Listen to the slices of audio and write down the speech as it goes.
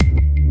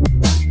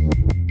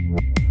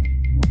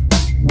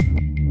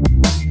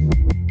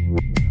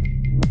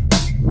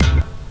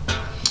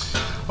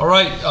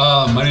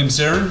right, my name's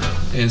Aaron,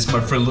 and it's my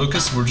friend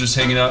Lucas. We're just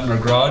hanging out in our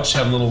garage,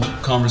 having a little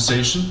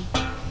conversation.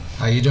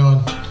 How you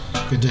doing?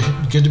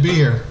 Good to be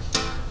here.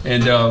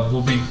 And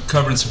we'll be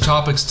covering some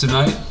topics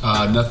tonight.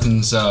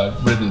 Nothing's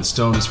written in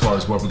stone as far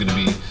as what we're going to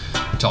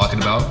be talking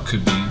about.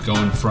 Could be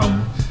going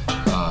from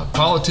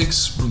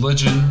politics,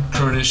 religion,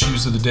 current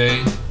issues of the day.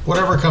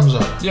 Whatever comes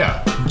up.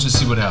 Yeah, we'll just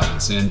see what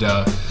happens. And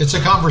it's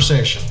a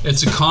conversation.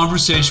 It's a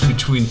conversation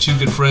between two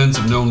good friends.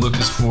 I've known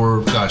Lucas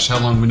for, how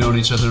long have we known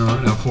each other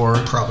now for?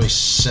 Probably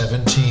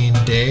 17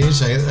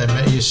 days. I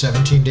met you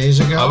 17 days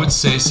ago. I would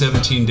say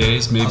 17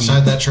 days, maybe.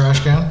 Outside that trash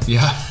can?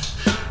 Yeah.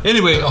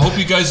 Anyway, I hope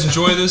you guys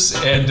enjoy this,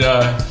 and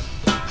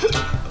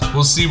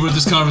we'll see where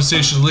this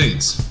conversation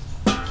leads.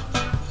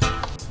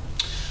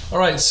 All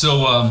right,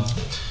 so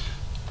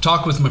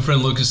talk with my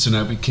friend Lucas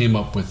tonight. We came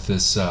up with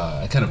this,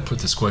 I kind of put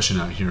this question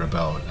out here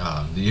about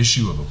the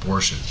issue of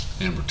abortion,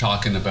 and we're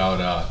talking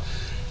about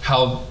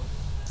how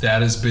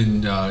that has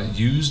been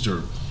used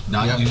or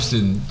not used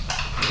in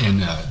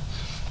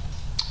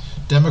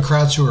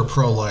Democrats who are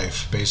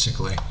pro-life,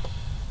 basically.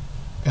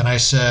 And I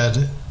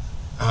said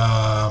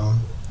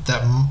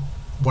that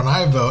when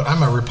I vote,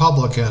 I'm a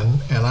Republican,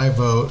 and I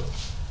vote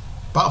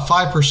about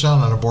 5%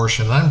 on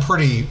abortion. I'm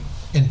pretty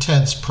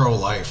intense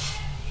pro-life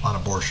on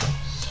abortion.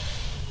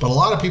 But a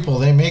lot of people,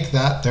 they make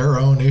that their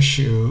own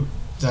issue.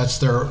 That's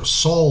their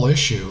sole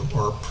issue,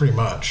 or pretty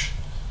much.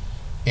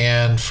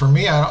 And for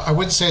me, I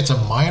wouldn't say it's a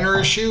minor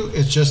issue.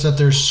 It's just that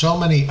there's so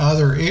many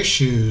other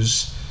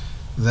issues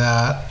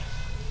that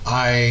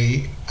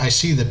I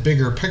see the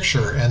bigger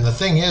picture. And the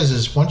thing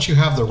is once you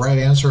have the right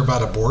answer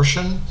about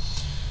abortion,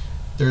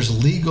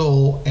 there's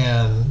legal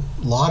and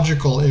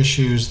logical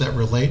issues that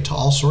relate to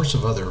all sorts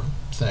of other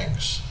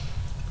things.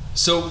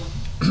 So,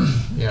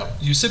 yeah,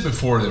 you said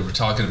before that we're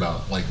talking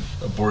about like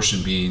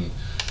abortion being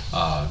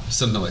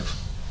something like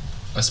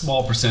a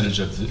small percentage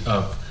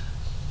of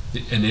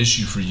an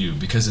issue for you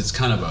because it's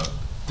kind of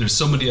there's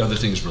so many other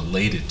things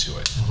related to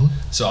it. Mm-hmm.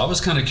 So I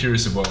was kind of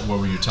curious about what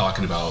were you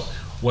talking about.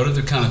 What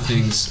other kind of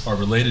things are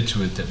related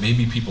to it that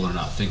maybe people are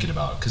not thinking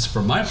about? Because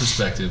from my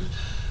perspective,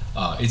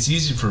 it's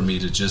easy for me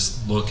to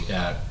just look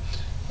at,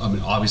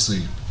 obviously,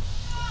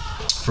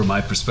 from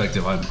my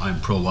perspective, I'm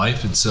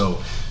pro-life, and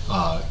so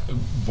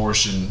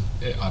abortion,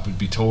 I would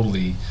be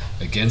totally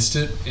against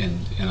it, and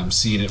I'm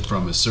seeing it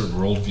from a certain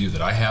worldview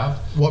that I have.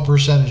 What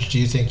percentage do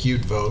you think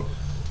you'd vote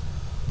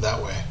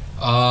that way?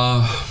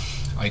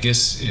 I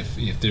guess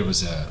if there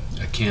was a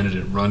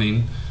candidate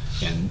running,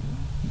 and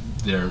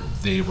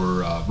they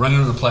were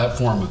running on a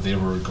platform of they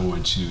were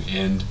going to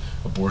end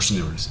abortion,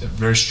 there was a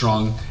very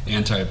strong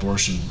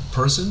anti-abortion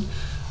person,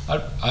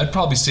 I'd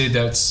probably say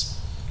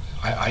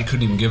I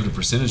couldn't even give it a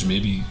percentage.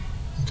 Maybe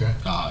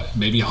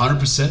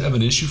 100% of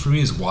an issue for me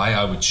is why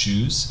I would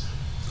choose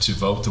to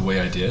vote the way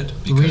I did.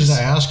 The reason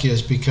I ask you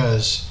is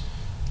because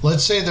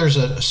let's say there's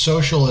a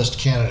socialist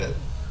candidate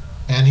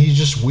and he's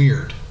just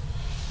weird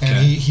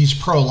and he's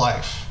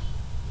pro-life.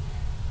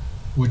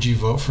 Would you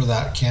vote for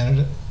that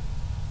candidate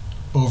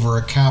over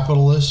a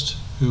capitalist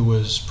who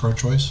was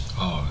pro-choice?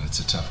 Oh, that's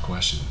a tough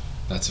question.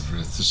 That's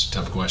such a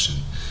tough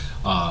question.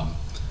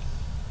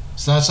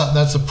 So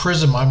that's the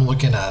prism I'm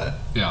looking at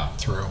it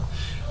through.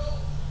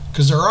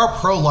 Because there are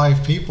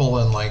pro-life people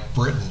in like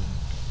Britain,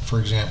 for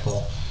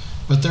example,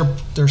 but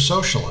they're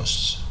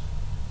socialists.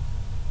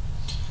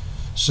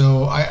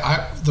 So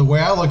the way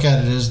I look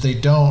at it is they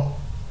don't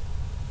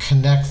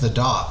connect the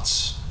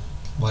dots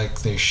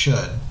like they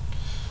should,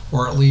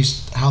 or at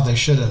least how they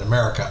should in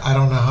America. I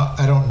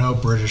don't know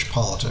British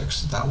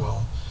politics that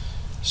well.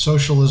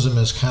 Socialism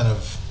is kind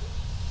of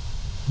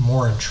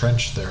more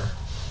entrenched there.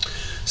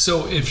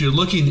 So if you're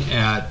looking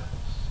at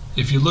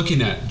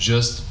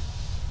just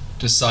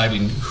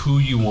deciding who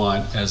you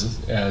want as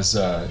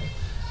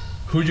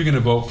who you're going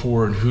to vote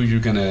for and who you're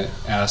going to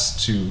ask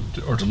to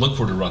look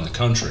for to run the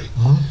country,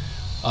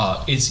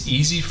 it's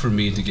easy for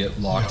me to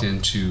get locked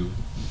into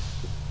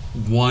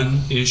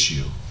one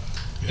issue,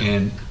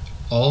 and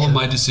all of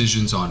my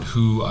decisions on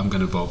who I'm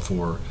going to vote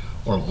for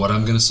or what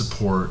I'm going to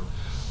support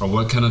or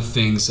what kind of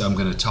things I'm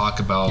going to talk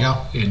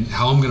about and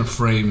how I'm going to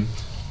frame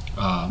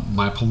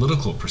my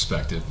political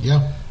perspective.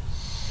 Yeah.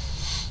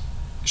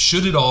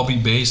 Should it all be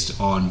based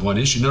on one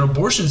issue? Now,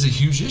 abortion is a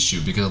huge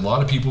issue because a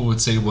lot of people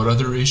would say, what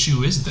other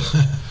issue is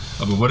there?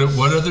 What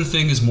other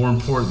thing is more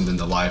important than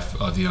the life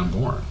of the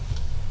unborn?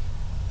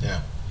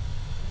 Yeah.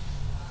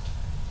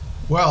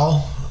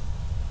 Well,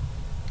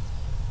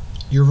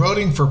 you're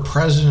voting for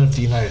President of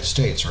the United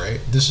States, right?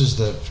 This is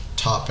the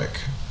topic.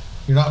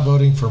 You're not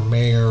voting for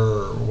mayor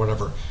or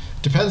whatever.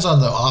 Depends on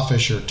the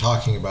office you're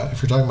talking about.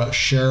 If you're talking about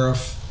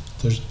sheriff,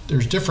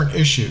 there's different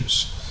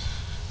issues.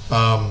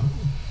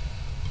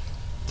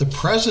 The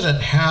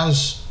president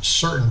has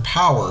certain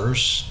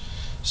powers,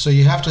 so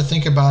you have to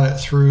think about it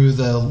through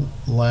the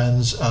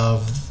lens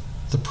of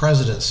the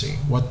presidency,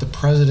 what the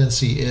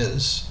presidency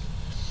is.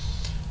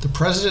 The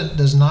president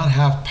does not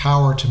have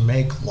power to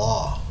make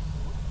law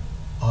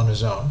on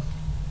his own.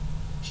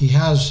 He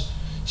has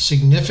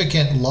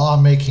significant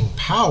lawmaking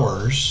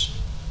powers,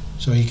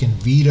 so he can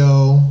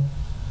veto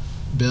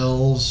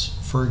bills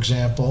for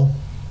example.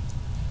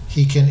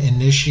 He can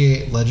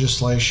initiate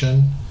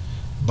legislation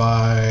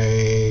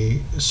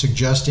by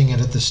suggesting it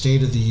at the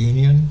State of the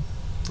Union,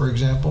 for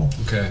example.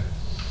 Okay.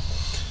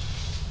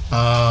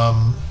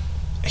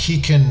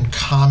 He can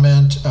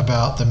comment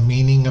about the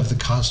meaning of the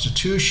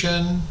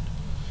Constitution.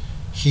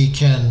 He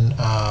can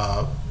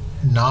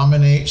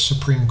nominate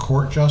Supreme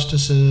Court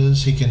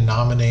justices. He can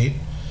nominate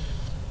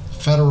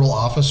federal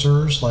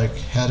officers like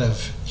head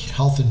of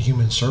Health and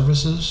Human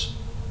Services,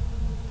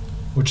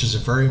 which is a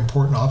very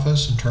important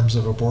office in terms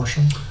of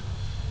abortion.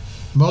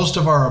 Most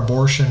of our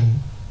abortion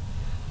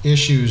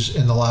issues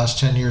in the last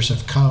 10 years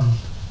have come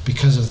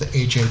because of the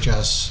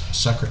HHS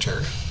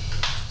secretary.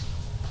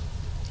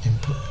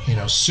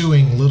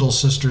 Suing Little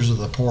Sisters of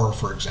the Poor,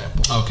 for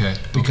example. Okay.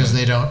 Because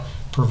okay. they don't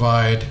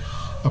provide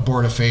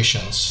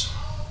abortifacients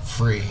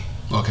free.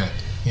 Okay.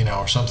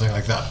 Or something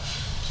like that.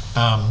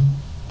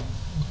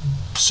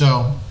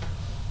 So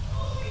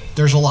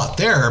there's a lot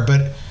there,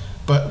 but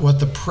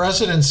what the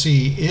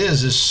presidency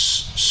is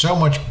so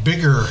much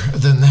bigger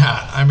than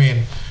that. I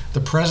mean,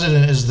 the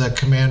president is the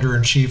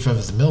commander-in-chief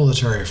of the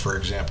military, for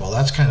example.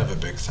 That's kind of a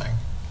big thing.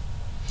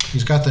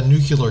 He's got the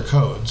nuclear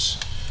codes.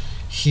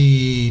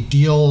 He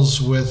deals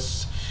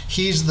with.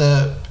 He is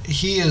the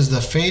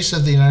face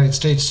of the United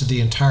States to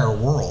the entire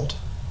world,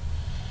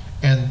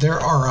 and there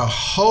are a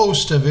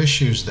host of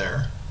issues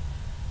there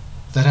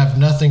that have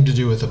nothing to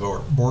do with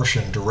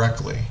abortion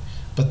directly,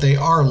 but they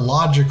are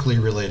logically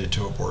related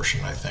to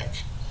abortion, I think.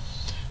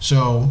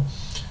 So,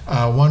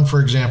 one, for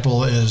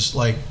example, is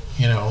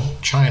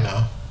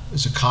China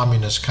is a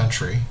communist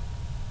country.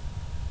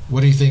 What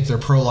do you think? They're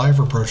pro-life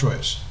or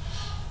pro-choice?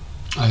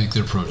 I think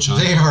they're pro-China.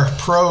 They are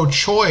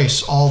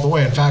pro-choice all the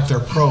way. In fact, they're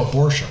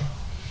pro-abortion.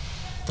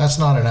 That's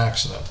not an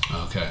accident.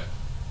 Okay.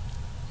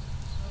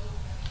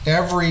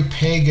 Every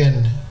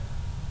pagan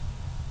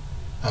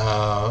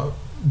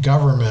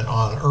government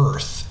on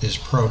earth is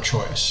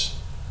pro-choice.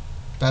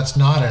 That's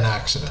not an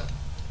accident.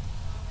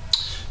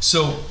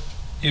 So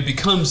it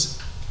becomes,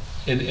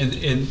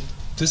 and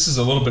this is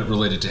a little bit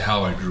related to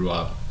how I grew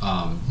up.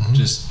 I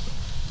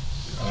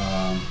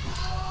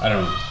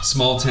don't know,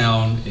 small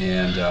town,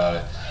 and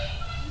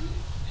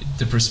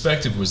the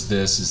perspective was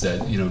this: is that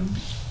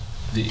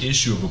the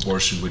issue of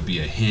abortion would be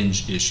a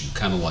hinge issue,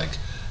 kind of like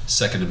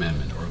Second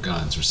Amendment or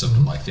guns or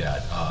something like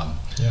that.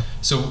 Yeah.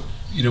 So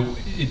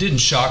it didn't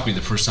shock me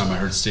the first time I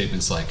heard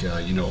statements like,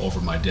 over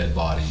my dead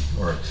body,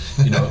 or,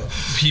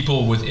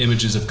 people with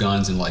images of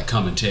guns and like,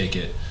 come and take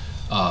it.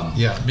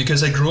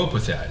 Because I grew up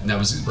with that, and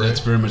that's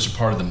very much a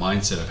part of the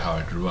mindset of how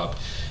I grew up.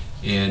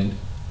 And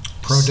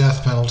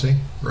pro-death penalty,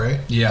 right?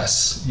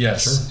 Yes.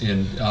 Sure.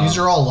 And these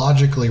are all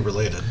logically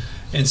related.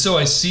 And so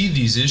I see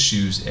these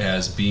issues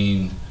as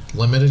being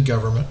limited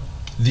government.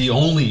 The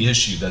only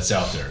issue that's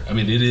out there. I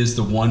mean, it is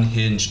the one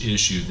hinge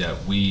issue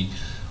that me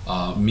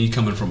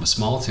coming from a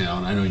small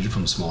town, I know you're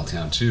from a small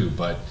town too,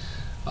 but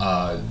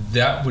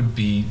that would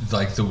be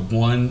like the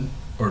one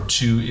or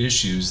two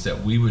issues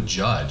that we would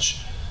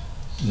judge,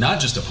 not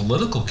just a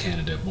political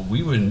candidate, but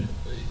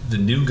the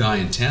new guy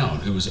in town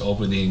who was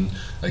opening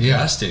a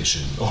gas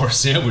station or a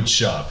sandwich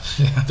shop.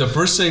 Yeah. The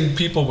first thing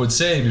people would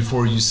say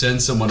before you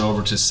send someone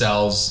over to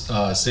Sal's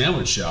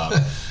sandwich shop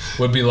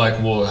would be like,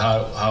 well,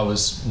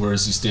 where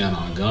does he stand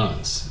on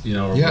guns?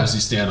 Where does he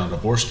stand on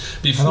abortion?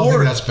 I don't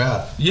think that's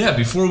bad. Yeah,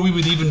 before we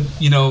would even,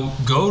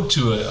 go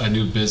to a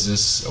new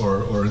business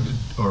or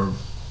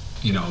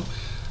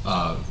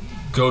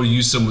go to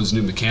use someone's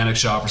new mechanic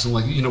shop or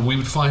something we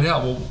would find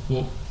out,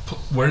 well,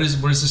 where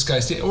does this guy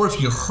stand? Or if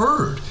you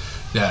heard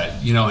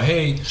that,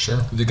 hey,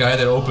 sure, the guy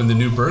that opened the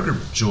new burger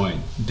joint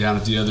down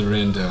at the other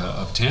end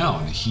of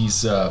town,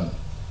 he's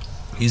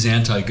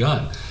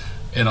anti-gun.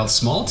 In a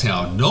small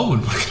town, no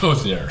one would go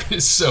there.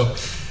 So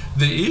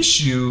the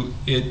issue,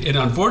 and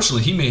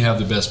unfortunately, he may have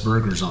the best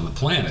burgers on the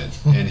planet,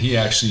 and he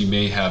actually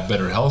may have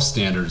better health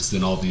standards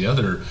than all the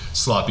other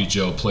sloppy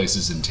Joe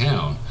places in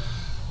town.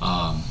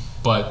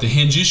 But the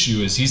hinge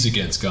issue is he's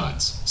against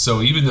guns.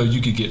 So even though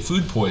you could get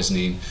food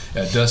poisoning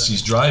at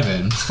Dusty's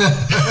Drive-In,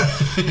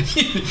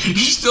 you're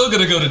still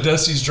going to go to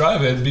Dusty's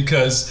Drive-In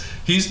because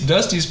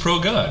Dusty's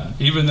pro-gun,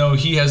 even though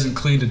he hasn't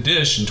cleaned a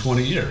dish in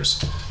 20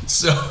 years.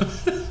 So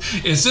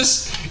is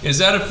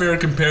that a fair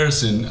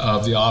comparison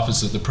of the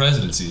office of the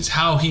presidency? Is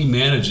how he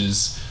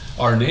manages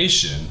our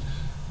nation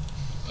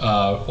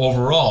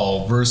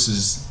overall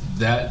versus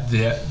that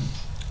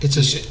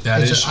issue?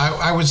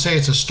 I would say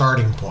it's a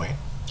starting point.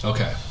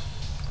 Okay.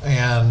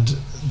 And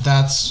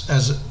that's,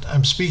 as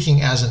I'm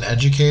speaking as an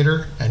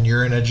educator, and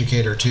you're an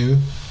educator too,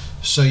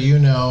 so you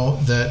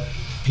know that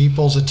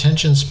people's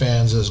attention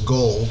spans is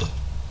gold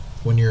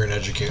when you're an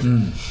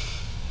educator.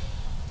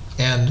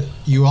 And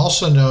you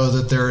also know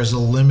that there is a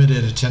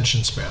limited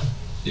attention span.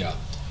 Yeah.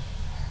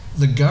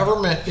 The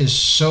government is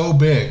so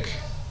big,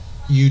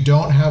 you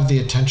don't have the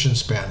attention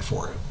span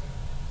for it.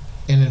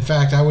 And in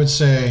fact, I would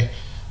say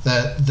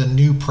that the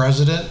new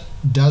president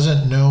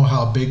doesn't know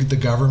how big the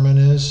government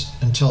is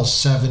until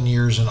 7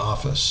 years in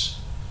office.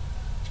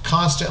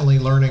 Constantly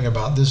learning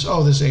about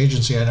this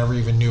agency, I never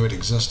even knew it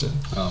existed.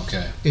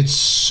 Okay. It's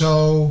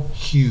so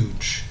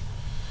huge.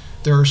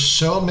 There are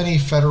so many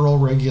federal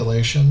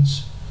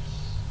regulations.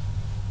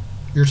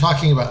 You're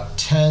talking about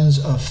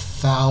tens of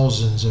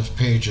thousands of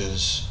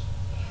pages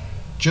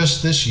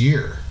just this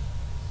year.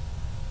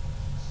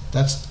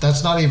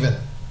 That's not even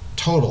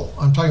total.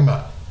 I'm talking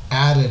about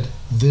added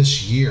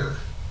this year.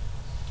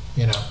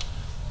 You know,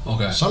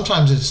 Okay.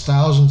 sometimes it's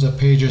thousands of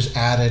pages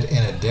added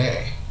in a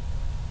day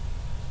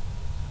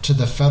to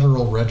the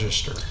Federal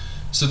Register.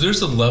 So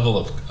there's a level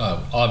of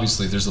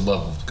obviously there's a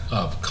level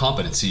of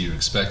competency you're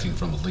expecting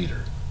from a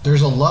leader.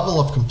 There's a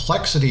level of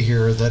complexity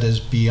here that is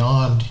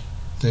beyond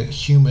the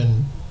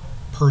human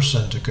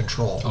person to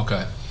control.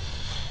 Okay.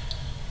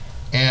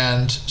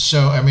 And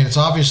so, I mean, it's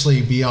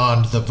obviously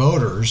beyond the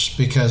voters,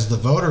 because the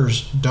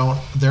voters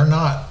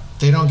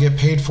they don't get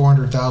paid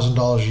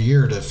 $400,000 a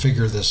year to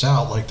figure this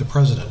out like the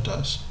president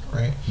does,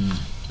 right?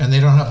 And they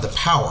don't have the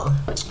power.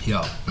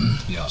 Yeah.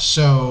 Yeah.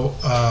 So,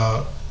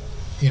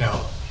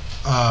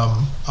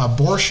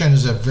 abortion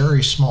is a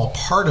very small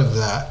part of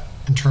that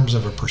in terms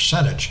of a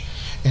percentage.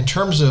 In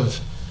terms of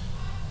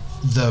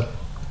the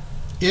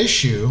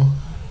issue,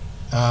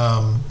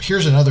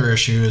 here's another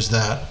issue, is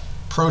that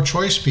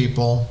pro-choice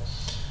people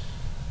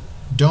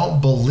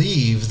don't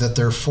believe that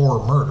they're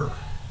for murder.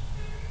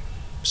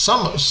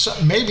 Some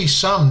maybe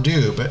some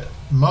do, but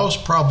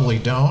most probably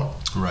don't.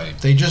 Right.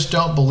 They just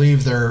don't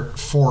believe they're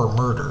for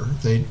murder.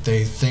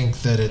 They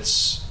think that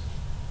it's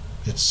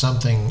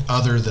something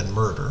other than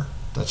murder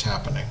that's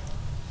happening.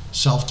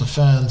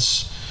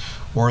 Self-defense,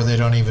 or they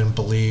don't even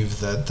believe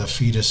that the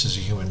fetus is a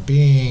human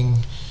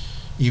being.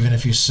 Even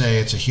if you say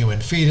it's a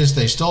human fetus,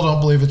 they still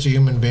don't believe it's a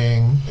human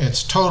being.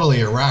 It's totally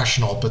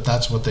irrational, but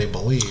that's what they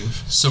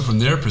believe. So from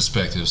their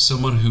perspective,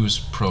 someone who's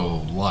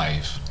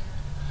pro-life,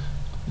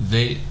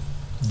 they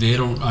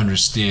don't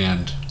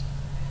understand.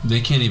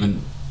 They can't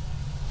even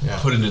Yeah.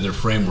 put into their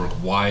framework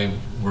why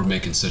we're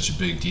making such a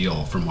big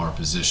deal from our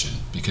position,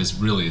 because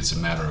really it's a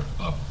matter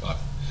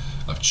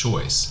of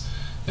choice,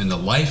 and the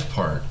life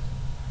part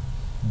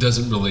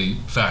doesn't really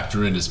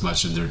factor in as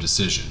much in their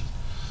decision.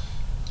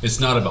 It's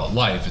not about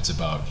life, it's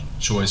about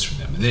choice for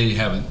them.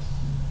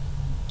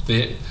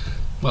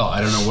 Well,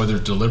 I don't know whether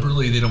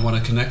deliberately they don't want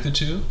to connect the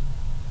two,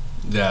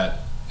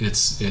 that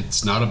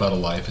it's not about a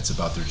life, it's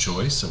about their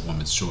choice, a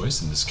woman's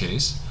choice in this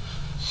case.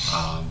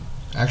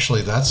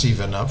 Actually, that's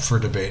even up for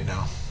debate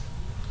now.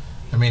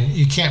 I mean,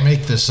 you can't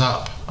make this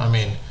up. I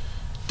mean,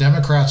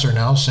 Democrats are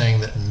now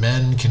saying that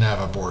men can have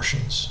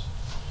abortions.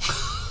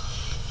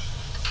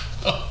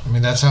 I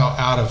mean, that's how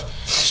out of.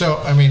 So,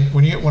 I mean,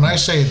 when I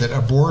say that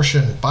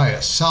abortion by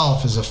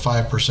itself is a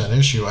 5%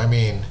 issue, I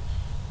mean,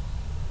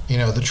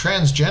 the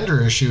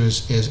transgender issue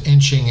is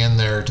inching in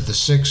there to the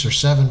 6 or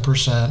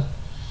 7%,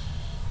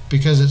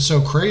 because it's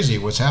so crazy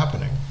what's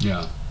happening.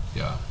 Yeah,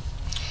 yeah.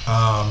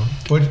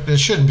 But it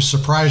shouldn't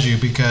surprise you,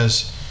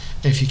 because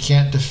if you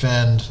can't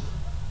defend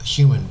a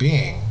human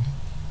being,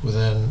 well,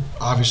 then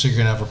obviously you're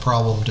going to have a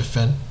problem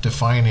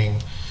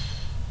defining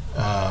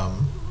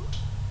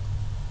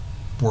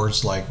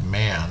words like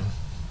man,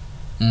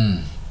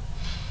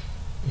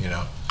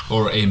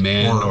 Or a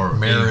man, or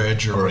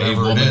marriage, or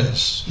whatever it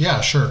is. Yeah,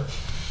 sure.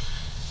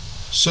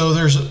 So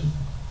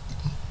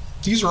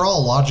these are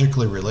all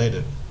logically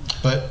related,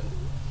 but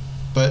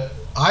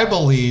I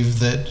believe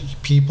that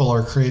people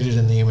are created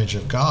in the image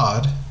of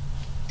God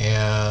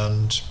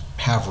and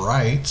have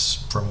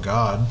rights from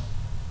God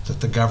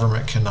that the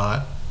government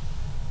cannot,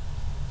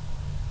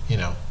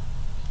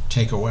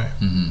 take away.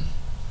 Mm-hmm.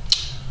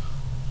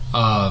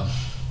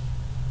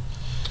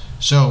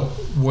 So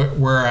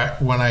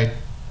when I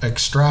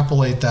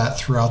extrapolate that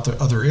throughout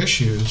the other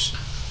issues,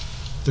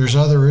 there's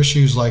other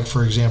issues like,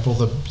 for example,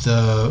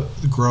 the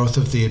growth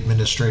of the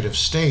administrative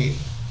state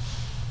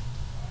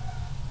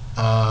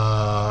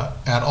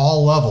at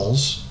all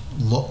levels,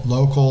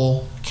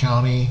 local,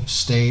 county,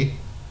 state,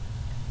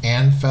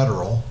 and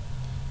federal,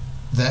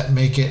 that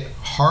make it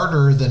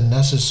harder than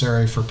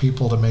necessary for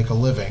people to make a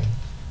living.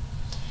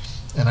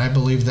 And I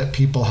believe that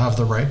people have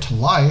the right to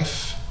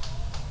life,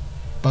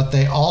 but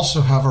they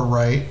also have a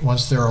right,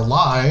 once they're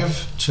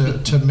alive,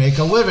 to make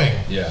a living,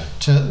 Yeah,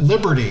 to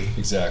liberty.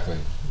 exactly.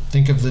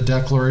 Think of the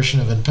Declaration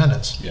of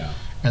Independence. Yeah.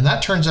 And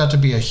that turns out to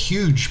be a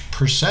huge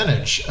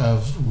percentage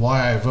of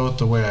why I vote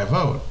the way I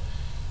vote.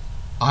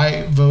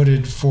 I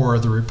voted for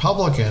the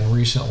Republican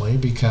recently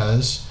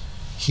because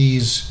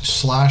he's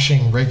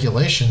slashing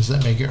regulations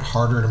that make it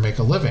harder to make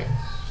a living.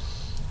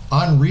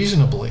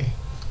 Unreasonably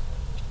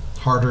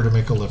harder to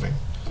make a living.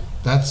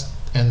 That's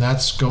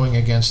going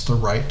against the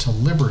right to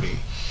liberty.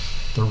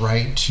 The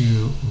right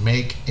to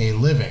make a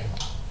living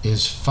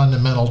is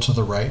fundamental to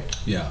the right,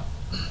 Yeah.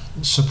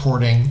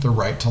 supporting the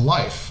right to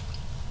life.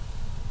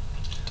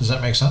 Does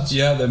that make sense?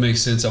 Yeah, that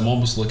makes sense. I'm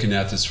almost looking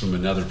at this from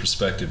another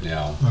perspective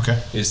now. Okay.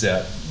 Is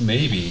that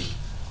maybe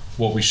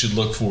what we should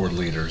look for in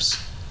leaders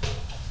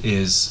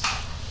is,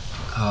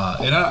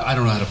 and I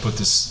don't know how to put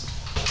this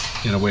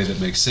in a way that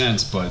makes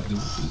sense, but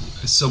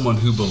someone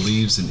who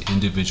believes in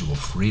individual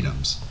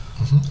freedoms,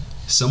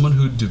 someone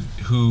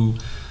who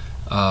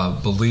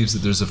believes that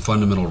there's a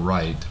fundamental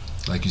right,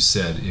 like you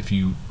said, if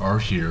you are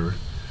here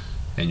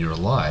and you're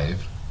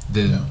alive,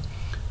 then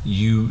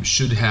you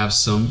should have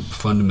some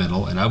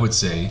fundamental, and I would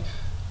say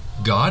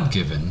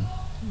God-given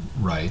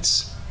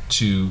rights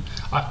to.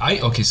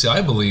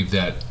 I believe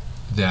that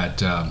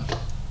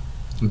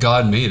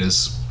God made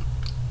us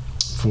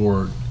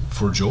for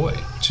joy,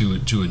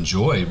 to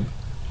enjoy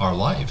our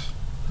life,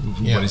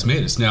 what He's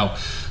made us. Now,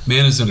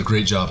 man has done a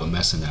great job of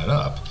messing that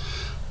up,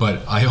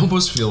 but I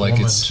almost feel like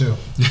it's too.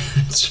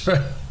 That's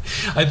right.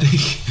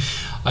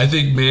 I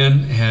think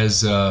man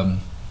has an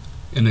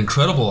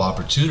incredible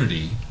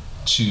opportunity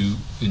to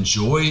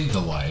enjoy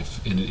the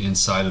life.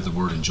 Inside of the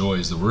word "enjoy"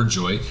 is the word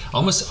 "joy." I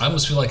almost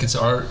feel like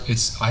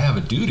I have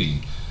a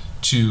duty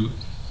to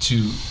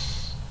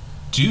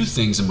do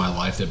things in my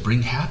life that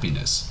bring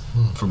happiness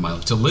for my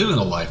life, to live in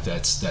a life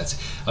that's.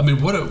 I mean,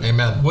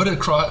 Amen. What a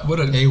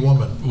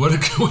woman. What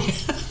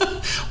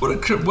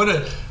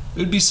a.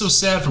 It'd be so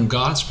sad from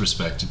God's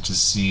perspective to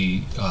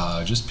see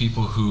just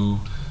people who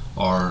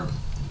are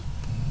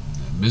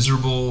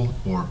miserable,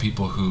 or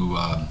people who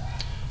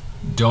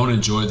don't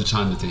enjoy the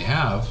time that they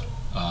have,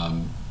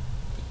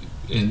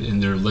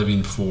 and they're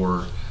living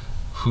for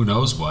who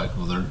knows what.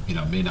 Well, they're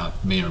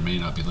may or may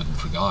not be living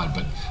for God,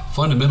 but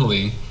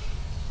fundamentally,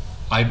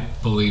 I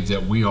believe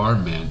that we are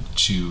meant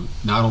to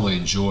not only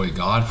enjoy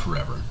God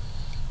forever,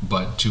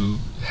 but to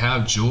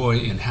have joy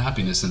and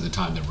happiness in the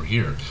time that we're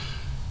here.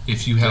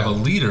 If you have a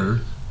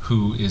leader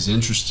who is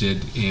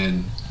interested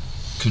in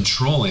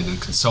controlling and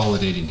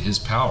consolidating his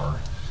power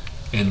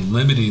and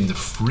limiting the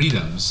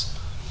freedoms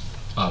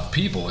of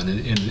people, and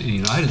in the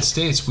United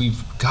States,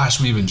 we've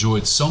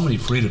enjoyed so many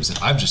freedoms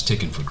that I've just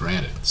taken for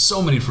granted.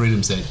 So many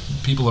freedoms that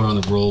people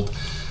around the world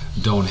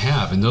don't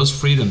have, and those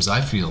freedoms,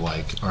 I feel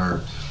like,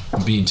 are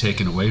being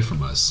taken away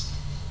from us.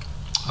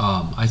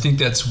 I think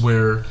that's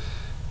where,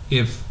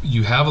 if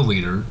you have a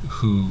leader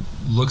who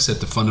looks at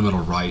the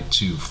fundamental right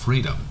to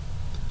freedom,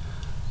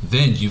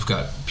 then you've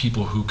got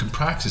people who can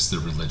practice their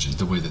religion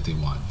the way that they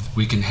want.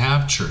 We can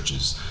have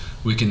churches.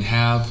 We can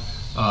have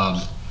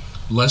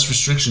less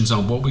restrictions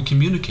on what we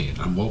communicate,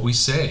 on what we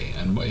say,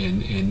 and I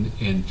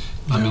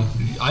mean,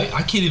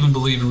 I can't even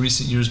believe in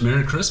recent years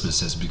Merry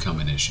Christmas has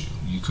become an issue.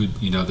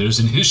 There's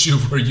an issue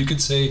where you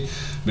could say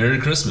Merry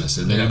Christmas,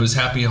 and then it was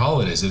Happy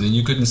Holidays, and then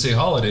you couldn't say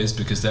holidays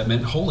because that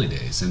meant holy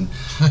days, and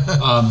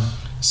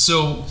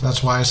so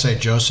that's why I say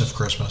Joseph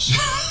Christmas.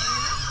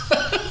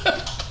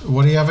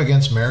 What do you have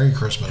against Merry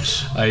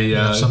Christmas? You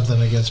have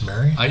something against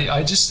Mary?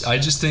 I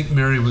just think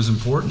Mary was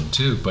important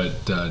too,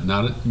 but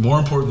not more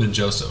important than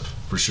Joseph,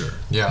 for sure.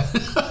 Yeah.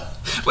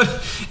 But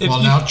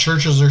now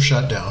churches are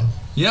shut down.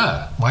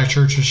 Yeah. My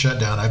church is shut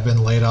down. I've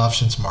been laid off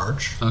since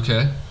March.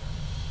 Okay.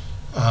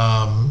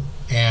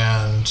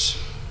 And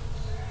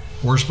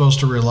we're supposed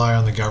to rely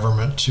on the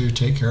government to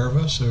take care of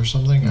us or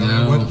something? No.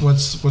 I mean,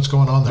 what's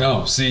going on there?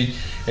 No, see,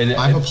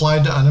 I've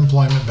applied to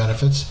unemployment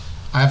benefits.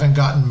 I haven't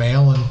gotten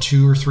mail in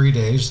 2 or 3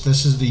 days.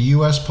 This is the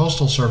U.S.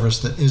 Postal Service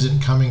that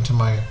isn't coming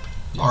to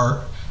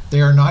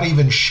they are not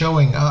even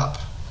showing up.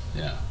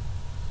 Yeah.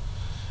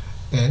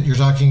 And you're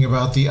talking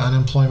about the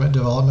Unemployment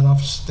Development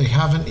Office. They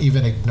haven't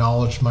even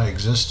acknowledged my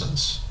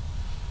existence.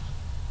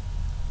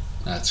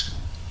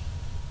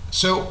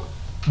 So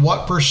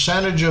what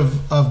percentage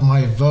of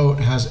my vote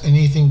has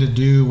anything to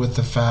do with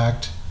the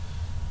fact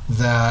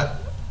that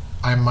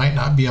I might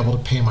not be able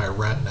to pay my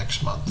rent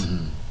next month?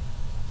 Mm-hmm.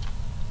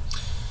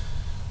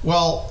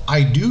 Well,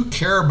 I do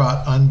care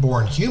about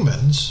unborn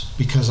humans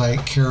because I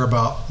care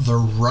about the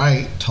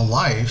right to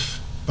life,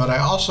 but I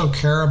also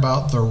care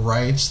about the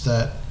rights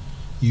that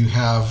you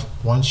have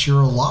once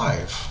you're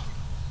alive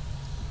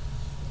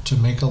to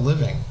make a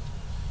living.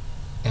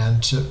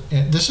 And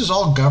this is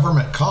all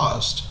government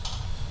caused.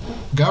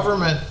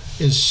 Government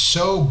is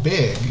so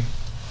big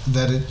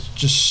that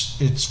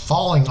it's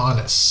falling on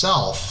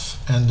itself,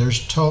 and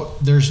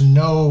there's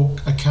no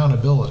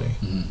accountability.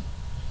 Mm-hmm.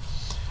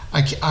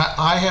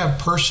 I have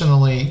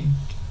personally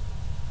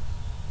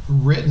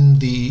written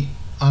the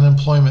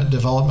Unemployment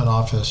Development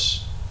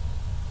Office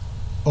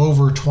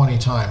over 20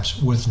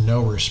 times with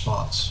no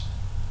response.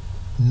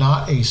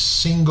 Not a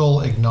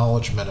single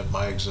acknowledgement of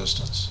my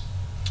existence.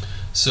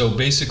 So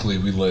basically,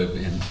 we live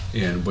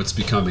in what's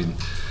becoming.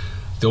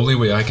 The only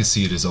way I can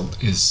see it is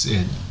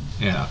in.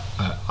 Yeah,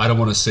 I don't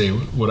want to say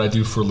what I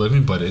do for a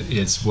living, but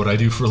it's what I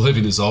do for a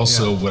living is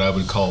also what I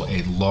would call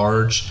a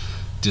large,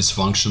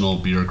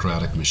 dysfunctional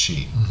bureaucratic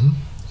machine.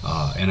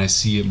 Mm-hmm. And I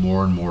see it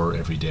more and more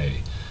every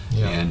day.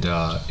 Yeah. And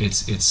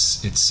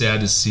it's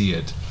sad to see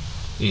it.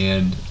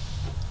 And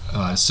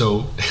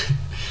so.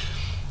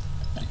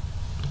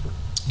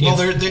 Well,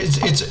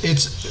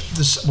 it's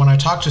this. When I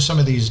talk to some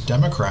of these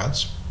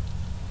Democrats,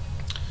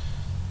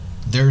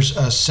 there's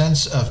a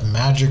sense of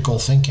magical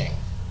thinking,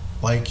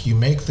 like you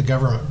make the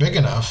government big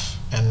enough,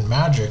 and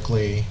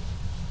magically,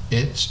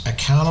 it's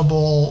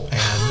accountable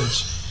and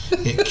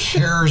it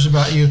cares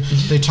about you.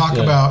 They talk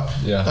about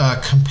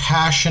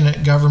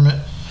compassionate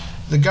government.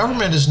 The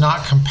government is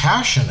not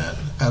compassionate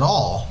at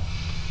all.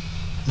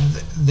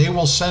 They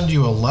will send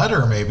you a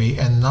letter maybe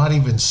and not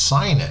even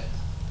sign it.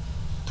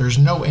 There's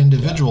no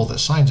individual that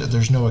signs it.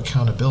 There's no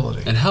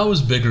accountability. And how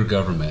is bigger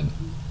government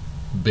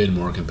been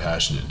more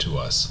compassionate to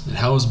us? And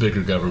how has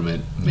bigger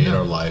government made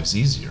our lives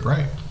easier?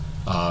 Right.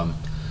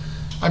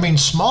 I mean,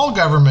 small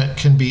government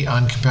can be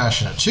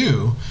uncompassionate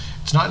too.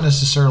 It's not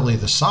necessarily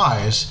the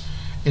size,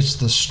 it's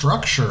the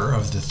structure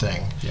of the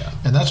thing. Yeah.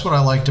 And that's what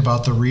I liked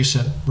about the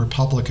recent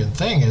Republican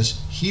thing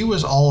is he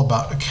was all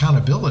about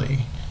accountability.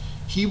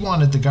 He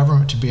wanted the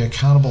government to be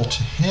accountable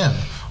to him,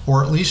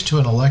 or at least to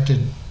an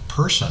elected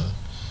person,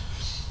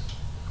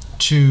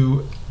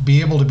 to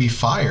be able to be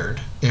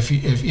fired. If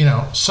you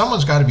know,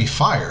 someone's got to be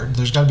fired,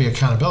 there's got to be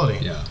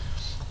accountability. Yeah.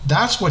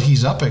 That's what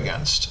he's up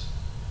against.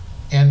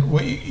 And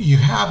what you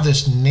have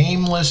this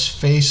nameless,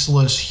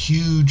 faceless,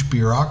 huge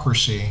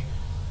bureaucracy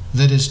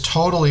that is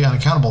totally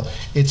unaccountable.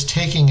 It's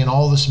taking in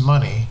all this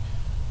money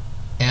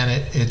and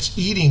it's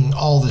eating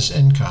all this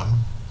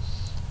income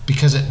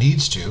because it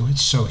needs to.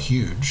 It's so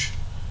huge.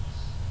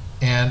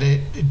 And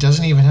it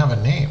doesn't even have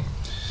a name,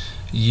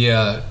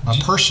 Yeah. a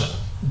person.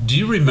 Do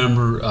you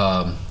remember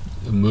a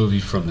movie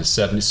from the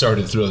 70s? Sorry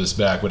to throw this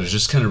back, but it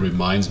just kind of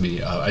reminds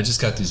me. I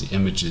just got these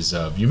images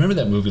of. You remember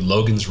that movie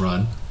Logan's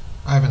Run?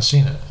 I haven't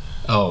seen it.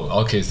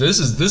 Oh, okay. So this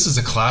is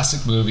a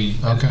classic movie.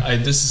 Okay.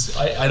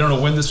 I don't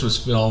know when this was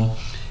filmed.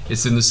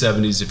 It's in the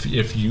 70s.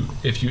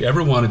 If you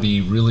ever want to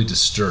be really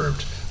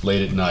disturbed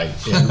late at night,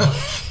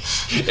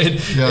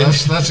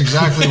 That's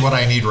exactly what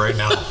I need right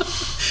now.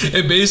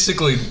 and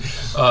basically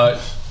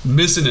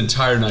miss an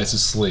entire night's of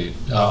sleep.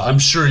 I'm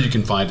sure you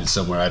can find it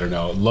somewhere. I don't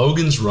know.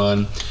 Logan's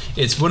Run.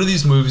 It's one of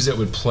these movies that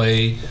would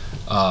play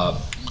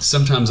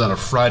sometimes on a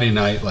Friday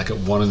night, like at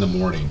 1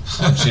 a.m.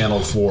 on Channel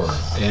 4.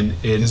 And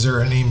Is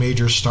there any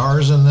major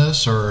stars in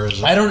this, or is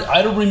it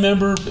I don't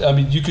remember. I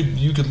mean, you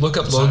could look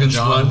up Logan's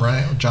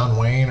Run. John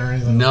Wayne or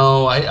anything?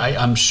 No,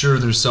 I'm sure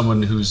there's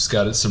someone who's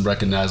got some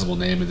recognizable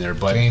name in there,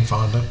 but Jane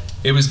Fonda.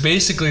 it was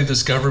basically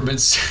this government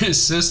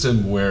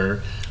system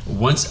where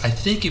once, I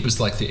think it was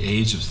like the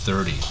age of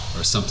 30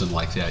 or something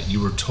like that,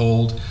 you were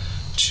told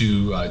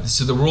to,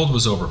 so the world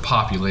was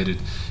overpopulated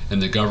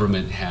and the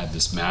government had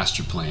this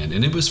master plan,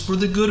 and it was for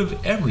the good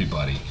of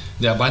everybody,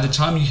 that by the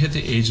time you hit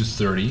the age of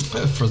 30,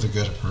 For the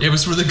good of it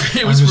was for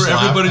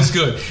everybody's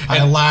good.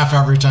 I laugh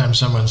every time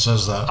someone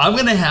says that. I'm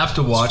going to have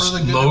to watch for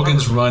the good of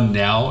Logan's everybody. Run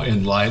now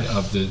in light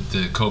of the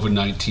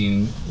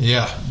COVID-19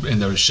 Yeah. and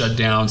the shutdowns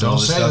and all Don't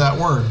this say stuff. that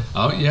word.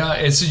 Oh yeah,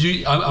 and so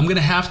I'm going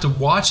to have to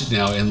watch it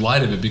now in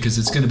light of it because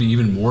it's going to be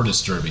even more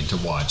disturbing to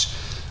watch.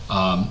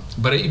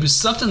 But it was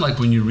something like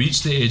when you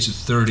reached the age of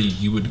 30,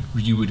 you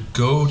would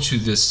go to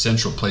this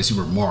central place. You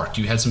were marked.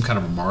 You had some kind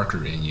of a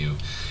marker in you,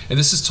 and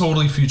this is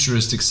totally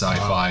futuristic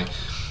sci-fi. Wow.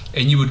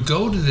 And you would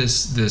go to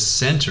this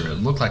center.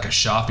 It looked like a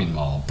shopping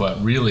mall,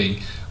 but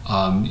really.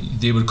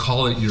 They would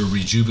call it your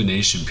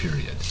rejuvenation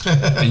period,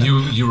 and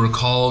you were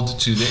called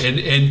to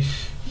and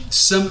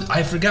some,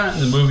 I forgot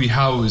in the movie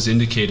how it was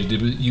indicated.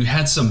 You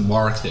had some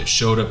mark that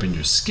showed up in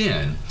your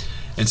skin,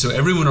 and so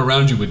everyone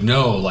around you would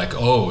know, like,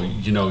 oh,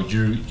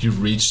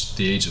 you've reached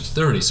the age of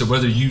 30. So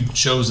whether you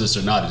chose this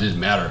or not, it didn't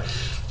matter.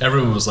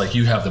 Everyone was like,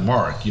 you have the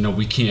mark.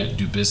 We can't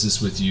do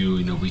business with you.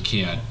 We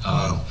can't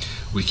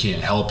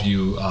help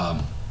you.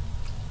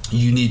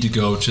 You need to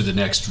go to the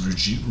next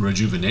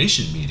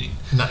rejuvenation meeting.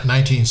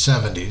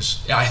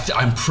 1970s.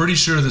 I'm pretty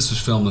sure this was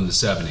filmed in the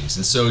 70s.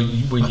 And so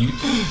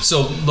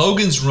so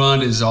Logan's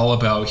Run is all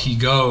about, he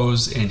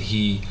goes and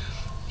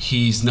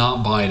he's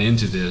not buying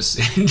into this,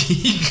 and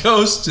he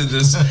goes to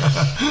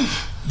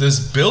this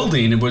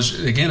building, which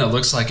again, it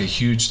looks like a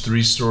huge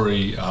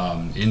 3-story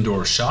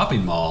indoor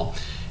shopping mall,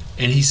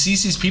 and he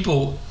sees these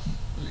people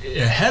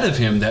ahead of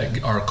him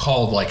that are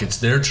called, like it's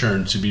their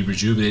turn to be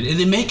rejuvenated, and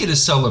they make it a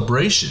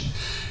celebration.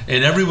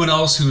 And everyone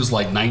else who's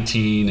like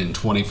 19 and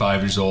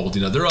 25 years old,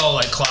 they're all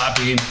like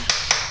clapping,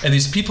 and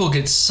these people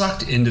get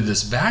sucked into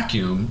this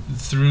vacuum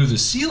through the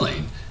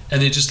ceiling,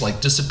 and they just like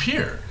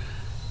disappear.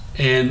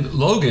 And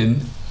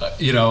Logan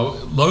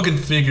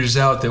figures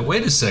out that,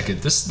 wait a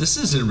second, this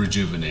isn't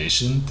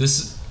rejuvenation.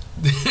 This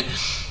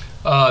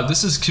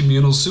is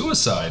communal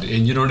suicide,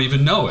 and you don't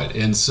even know it.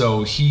 And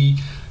so he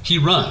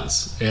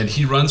runs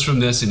from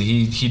this, and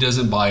he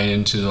doesn't buy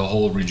into the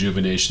whole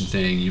rejuvenation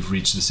thing. You've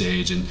reached this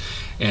age, and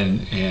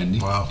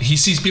Wow. He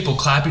sees people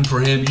clapping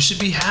for him. You should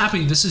be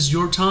happy. This is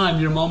your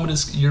time. Your moment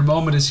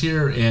is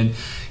here. And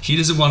he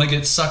doesn't want to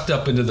get sucked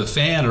up into the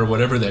fan or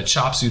whatever that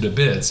chops you to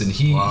bits. And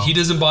he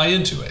doesn't buy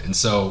into it. And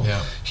so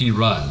he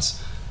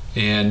runs.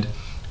 And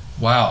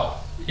wow,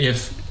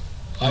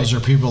 those are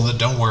people that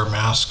don't wear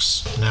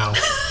masks now.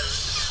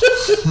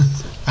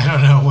 I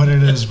don't know what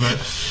it is, but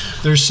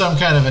there's some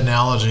kind of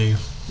analogy.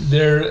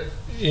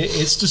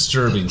 It's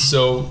disturbing.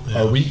 So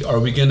are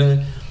we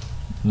gonna?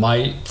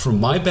 From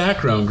my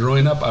background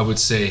growing up, I would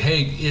say,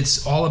 hey,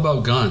 it's all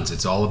about guns.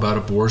 It's all about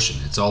abortion.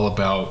 It's all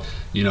about,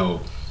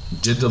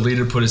 did the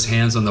leader put his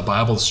hands on the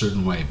Bible a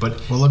certain way? But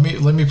well, let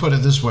me put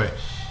it this way.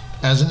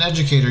 As an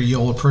educator,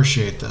 you'll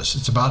appreciate this.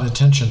 It's about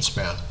attention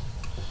span.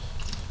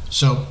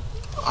 So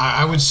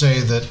I would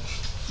say that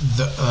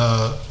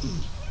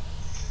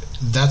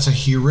that's a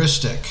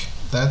heuristic.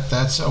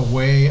 That's a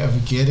way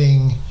of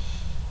getting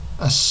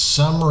a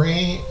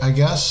summary, I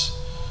guess.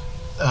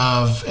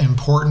 of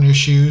important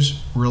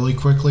issues really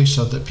quickly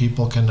so that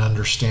people can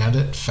understand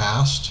it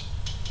fast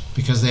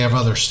because they have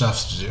other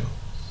stuff to do.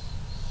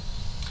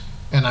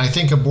 And I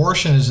think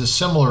abortion is a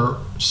similar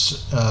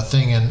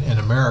thing in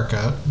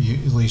America,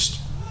 at least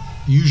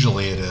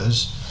usually it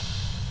is,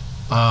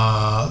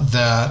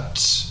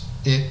 that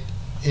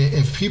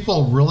if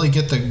people really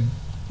get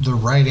the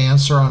right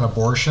answer on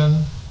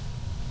abortion,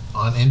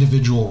 on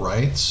individual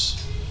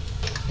rights,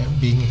 and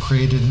being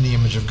created in the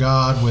image of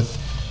God with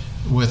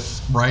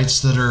rights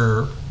that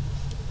are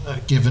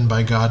given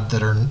by God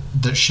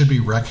that should be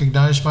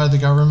recognized by the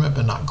government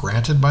but not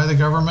granted by the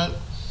government,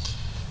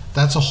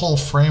 that's a whole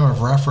frame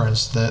of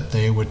reference that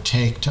they would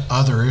take to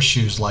other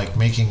issues like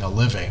making a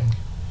living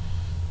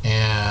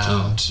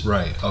and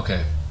right,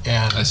 okay.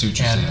 And I see what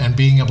you're saying. And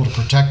being able to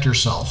protect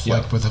yourself, Yep.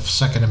 like with the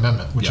Second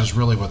Amendment, which Yep. is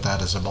really what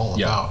that is all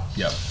Yep. about.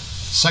 Yep.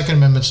 Second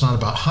Amendment's not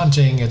about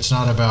hunting. It's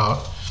not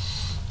about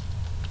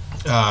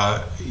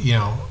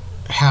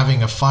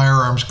having a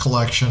firearms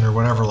collection or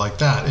whatever like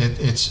that.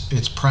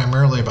 It's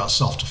primarily about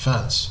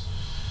self-defense.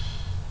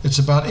 It's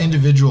about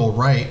individual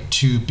right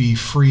to be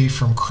free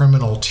from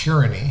criminal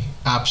tyranny,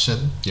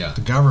 absent Yeah.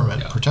 the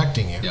government Yeah.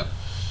 protecting you. Yeah.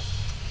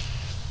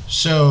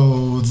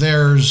 So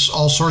there's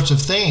all sorts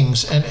of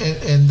things,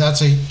 and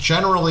that's a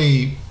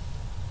generally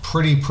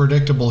pretty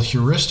predictable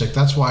heuristic.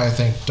 That's why I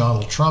think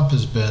Donald Trump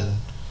has been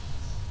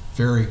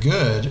very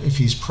good. If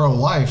he's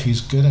pro-life, he's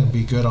going to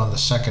be good on the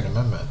Second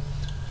Amendment.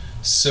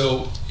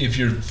 So if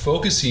you're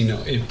focusing,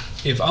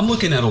 if I'm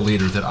looking at a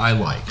leader that I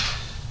like,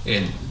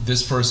 and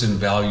this person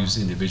values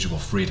individual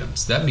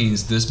freedoms, that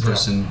means this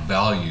person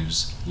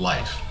values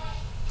life.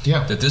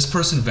 Yeah, That this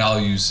person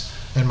values,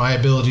 and my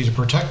ability to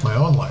protect my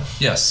own life.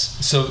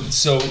 yes.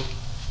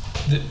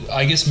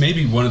 I guess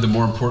maybe one of the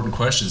more important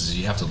questions that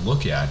you have to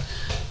look at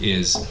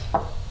is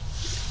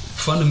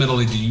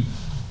fundamentally,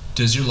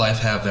 does your life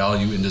have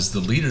value, and does the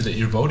leader that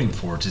you're voting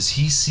for, does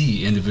he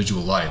see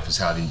individual life as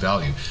having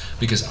value?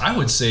 Because I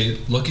would say,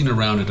 looking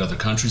around at other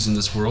countries in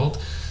this world,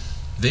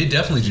 they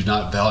definitely do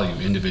not value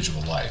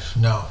individual life.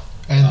 No,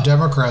 and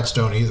Democrats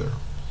don't either.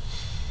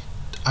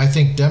 I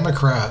think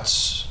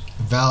Democrats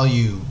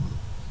value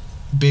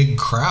big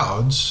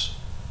crowds,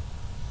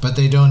 but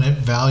they don't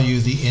value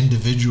the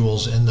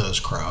individuals in those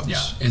crowds.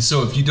 Yeah, and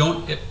so if you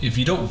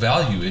don't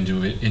value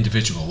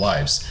individual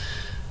lives,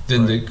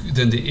 then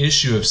the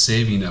issue of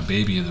saving a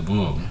baby in the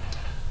womb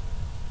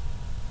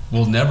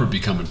will never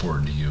become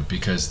important to you,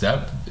 because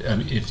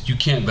if you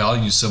can't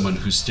value someone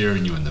who's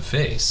staring you in the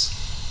face,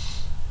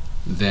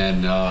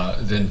 then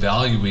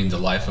valuing the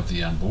life of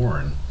the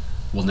unborn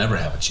will never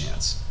have a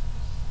chance.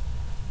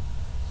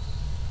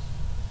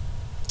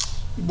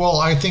 Well,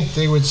 I think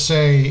they would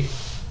say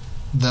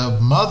the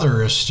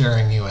mother is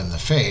staring you in the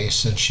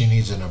face and she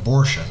needs an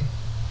abortion.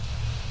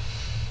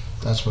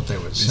 That's what they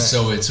would say.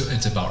 So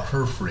it's about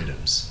her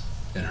freedoms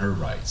and her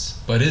rights.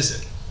 But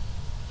is it?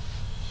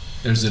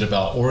 Is it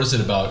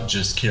about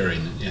just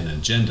carrying an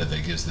agenda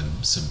that gives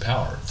them some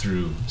power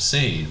through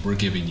saying we're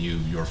giving you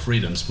your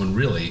freedoms, when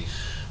really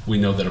we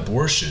know that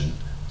abortion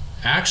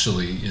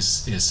actually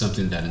is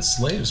something that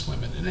enslaves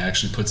women and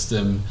actually puts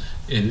them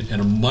in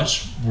a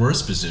much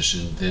worse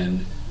position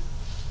than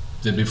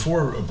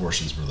before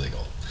abortions were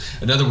legal.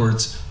 In other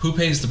words, who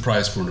pays the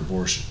price for an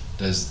abortion?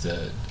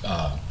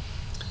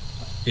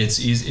 It's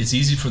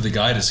easy for the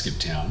guy to skip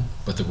town,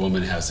 but the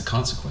woman has the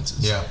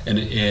consequences. Yeah.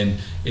 And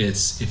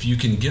it's, if you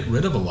can get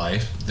rid of a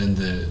life, then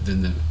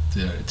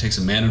it takes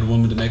a man and a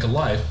woman to make a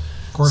life.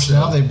 Of course,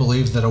 now they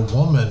believe that a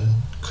woman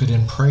could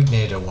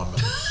impregnate a woman.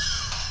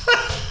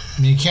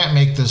 I mean, you can't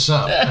make this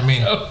up. I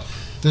mean,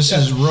 this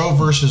is Roe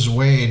versus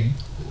Wade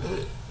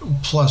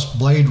plus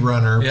Blade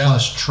Runner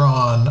plus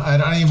Tron. I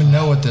don't even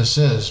know what this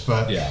is,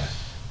 but Yeah.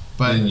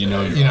 but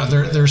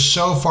Then they're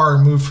so far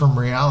removed from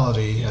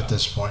reality at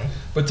this point.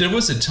 But there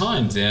was a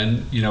time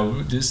then,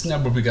 isn't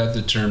that where we got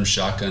the term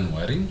shotgun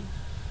wedding?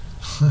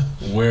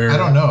 Where I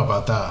don't know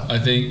about that. I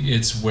think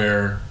it's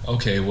where,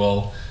 okay,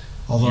 well,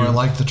 Although I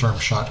like the term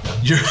shotgun.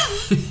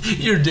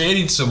 you're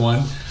dating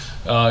someone,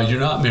 you're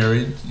not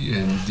married,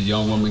 and the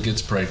young woman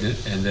gets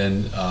pregnant, and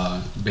then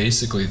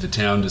basically the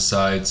town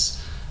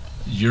decides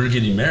you're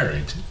getting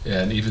married,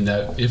 and even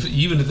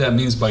if that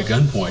means by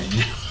gunpoint,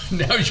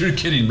 now you're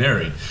getting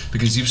married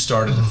because you've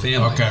started a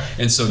family. Okay.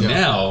 And so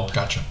now,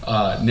 Gotcha.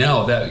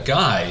 Now that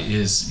guy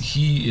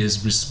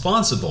is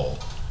responsible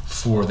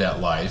for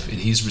that life, and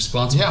he's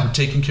responsible for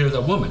taking care of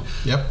that woman.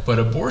 Yep. But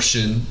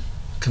abortion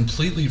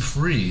completely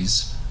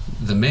frees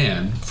the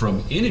man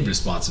from any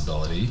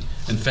responsibility.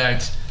 In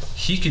fact,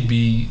 he could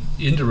be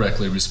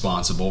indirectly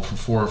responsible for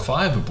 4 or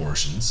 5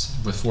 abortions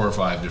with 4 or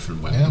 5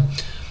 different women. Yeah.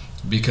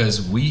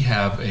 Because we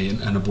have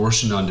an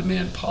abortion on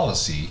demand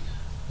policy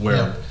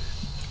where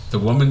the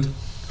woman,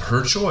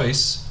 her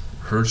choice,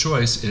 or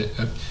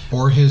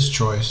his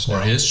choice.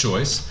 or his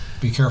choice.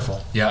 Be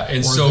careful. Yeah, and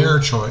Or so their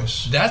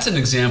choice. that's an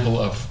example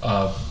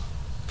of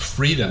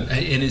freedom,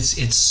 and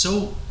it's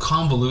so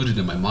convoluted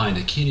in my mind,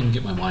 I can't even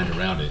get my mind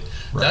around it.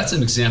 Right. That's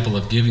an example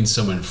of giving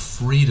someone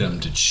freedom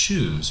to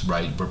choose,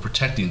 right? We're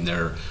protecting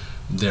their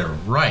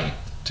right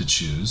to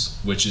choose,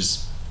 which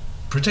is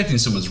protecting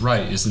someone's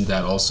right, isn't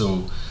that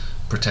also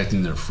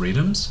protecting their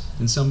freedoms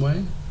in some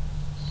way?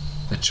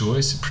 A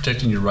choice,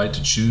 protecting your right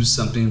to choose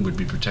something would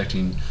be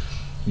protecting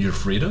your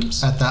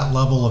freedoms? At that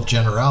level of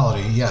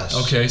generality, yes.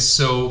 Okay,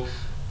 so,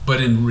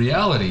 but in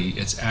reality,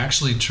 it's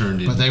actually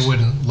turned into... But they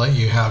wouldn't let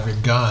you have a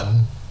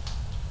gun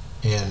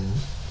in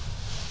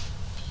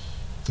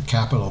the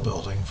Capitol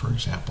building, for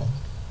example.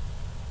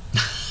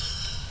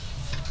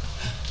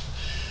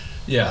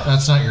 Yeah.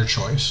 That's not your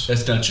choice.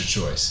 That's not your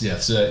choice. Yeah,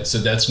 so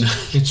that's not...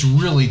 It's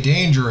really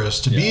dangerous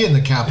to be in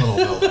the Capitol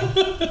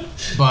building,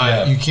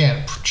 but you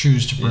can't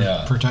choose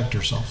to protect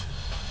yourself.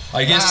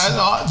 I guess...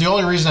 the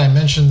only reason I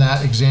mentioned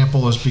that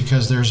example is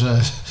because there's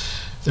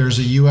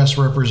a U.S.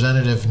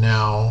 representative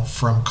now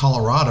from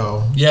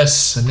Colorado.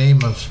 Yes. The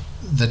name of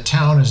the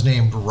town is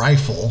named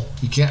Rifle.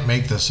 You can't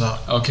make this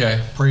up.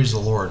 Okay. Praise the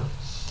Lord.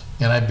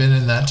 And I've been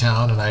in that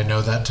town, and I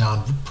know that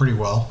town pretty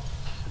well.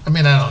 I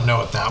mean, I don't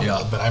know it that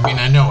well, but I mean,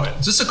 I know it.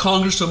 Is this a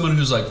congresswoman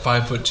who's like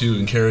 5'2"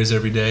 and carries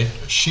every day?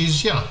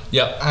 She's Yeah.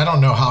 I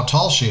don't know how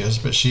tall she is,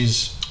 but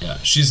she's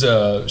she's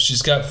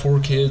got 4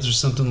 kids or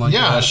something like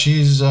that. Yeah,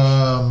 she's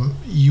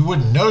you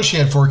wouldn't know she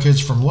had 4 kids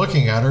from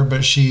looking at her,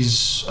 but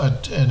she's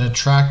an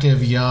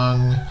attractive,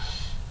 young,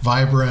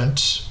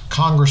 vibrant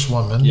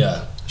congresswoman.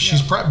 Yeah.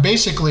 She's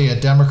basically a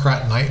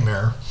Democrat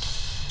nightmare.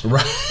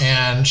 Right.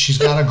 And she's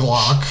got a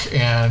Glock,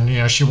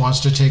 and she wants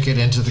to take it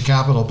into the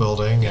Capitol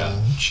building,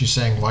 and she's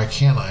saying, "Why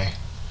can't I?"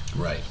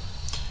 Right.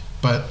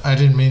 But I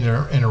didn't mean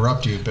to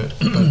interrupt you, but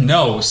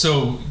no.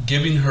 So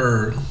giving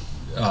her,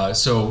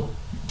 so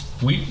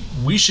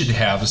we should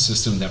have a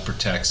system that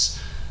protects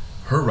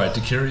her right to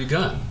carry a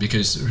gun,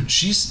 because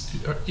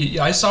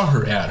I saw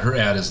her ad. Her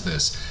ad is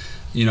this,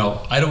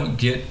 I don't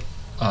get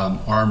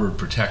armored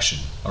protection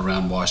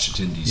around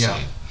Washington D.C. Yeah.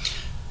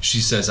 She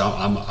says,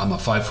 I'm a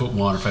 5'1"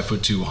 or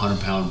 5'2",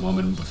 100-pound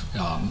woman with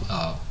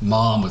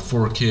mom with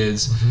 4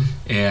 kids,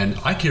 and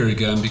I carry a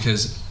gun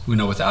because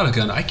without a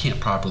gun I can't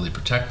properly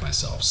protect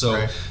myself.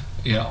 So,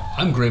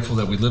 I'm grateful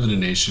that we live in a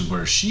nation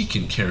where she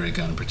can carry a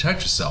gun and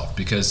protect herself,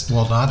 because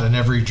not in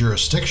every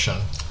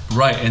jurisdiction.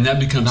 Right, and that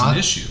becomes an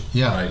issue.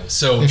 Yeah. Right.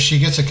 So if she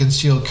gets a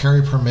concealed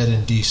carry permit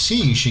in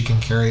D.C., she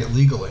can carry it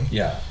legally.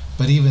 Yeah.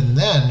 But even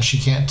then, she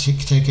can't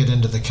take it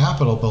into the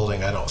Capitol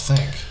building, I don't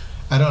think.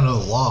 I don't know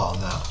the law on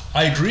that.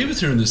 I agree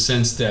with her in the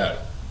sense that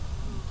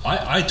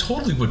I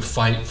totally would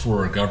fight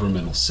for a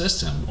governmental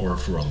system, or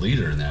for a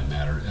leader in that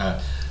matter,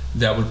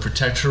 that would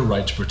protect her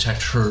right to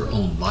protect her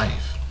own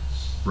life,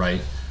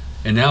 right?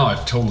 And now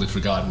I've totally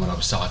forgotten what I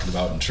was talking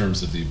about in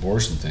terms of the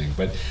abortion thing.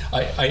 But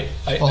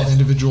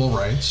individual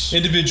rights.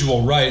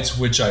 Individual rights,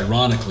 which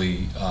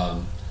ironically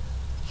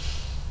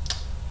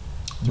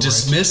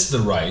dismiss the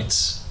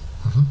rights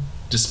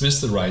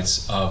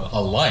of a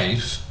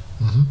life.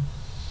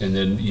 And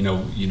then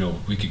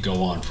we could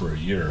go on for a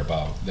year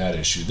about that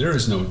issue.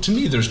 There's no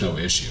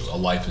issue. A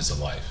life is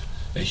a life.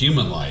 A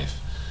human life,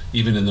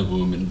 even in the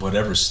womb, in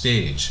whatever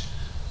stage,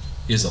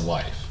 is a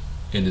life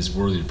and is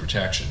worthy of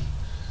protection.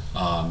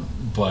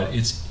 But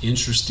it's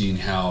interesting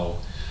how,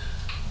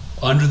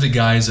 under the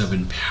guise of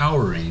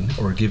empowering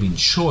or giving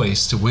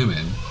choice to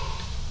women,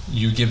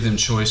 you give them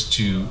choice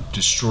to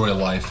destroy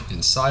life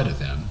inside of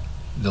them.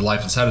 The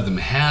life inside of them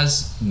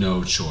has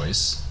no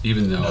choice,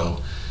 even though.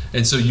 No.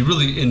 And so you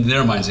really, in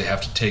their minds, they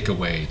have to take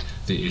away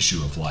the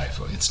issue of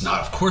life. It's not.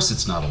 Of course,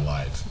 it's not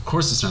alive. Of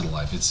course, it's not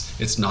alive.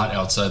 It's not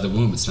outside the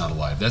womb. It's not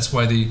alive. That's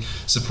why they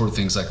support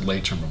things like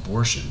late-term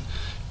abortion.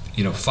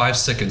 5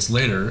 seconds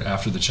later,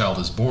 after the child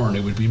is born,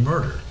 it would be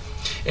murder.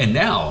 And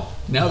now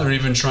they're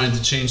even trying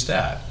to change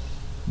that.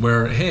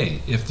 Where,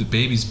 hey, if the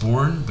baby's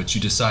born, but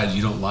you decide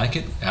you don't like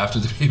it after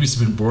the baby's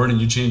been born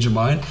and you change your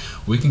mind,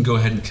 we can go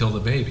ahead and kill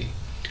the baby.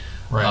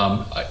 Right.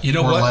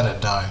 Or what? Let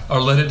it die.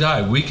 Or let it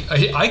die.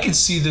 I could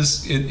see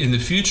this in the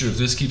future if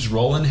this keeps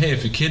rolling. Hey,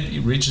 if a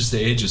kid reaches the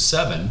age of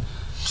 7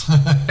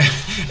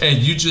 and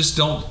you just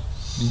don't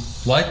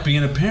like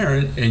being a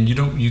parent, and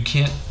you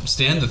can't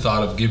stand the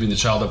thought of giving the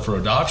child up for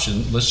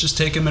adoption, let's just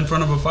take him in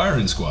front of a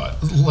firing squad.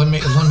 Let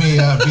me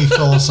be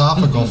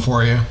philosophical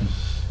for you.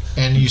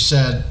 And you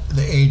said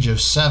the age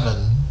of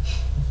 7,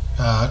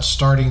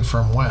 starting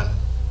from when?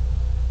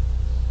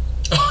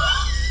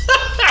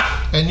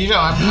 And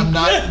I'm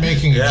not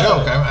making a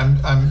joke.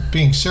 I'm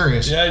being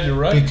serious. Yeah, you're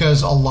right.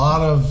 Because a lot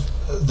of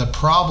the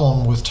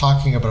problem with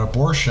talking about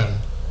abortion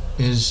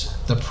is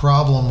the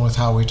problem with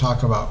how we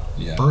talk about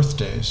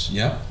birthdays.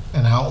 Yeah.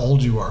 And how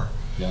old you are.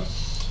 Yeah.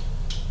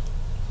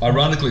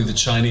 Ironically, the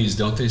Chinese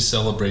they don't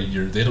celebrate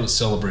your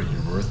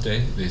birthday.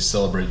 They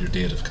celebrate your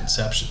date of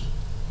conception.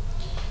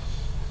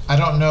 I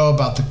don't know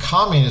about the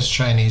communist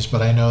Chinese,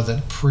 but I know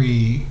that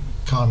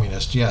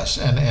pre-communist, yes,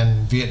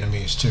 and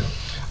Vietnamese too.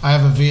 I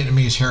have a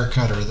Vietnamese hair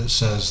cutter that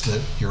says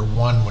that you're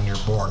 1 when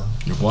you're born.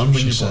 You're 1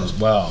 when you're born.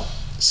 Wow.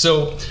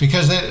 So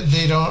because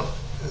they don't,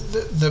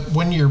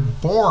 when you're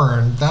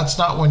born, that's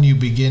not when you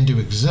begin to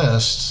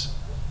exist.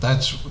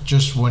 That's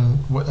just when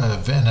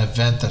an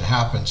event that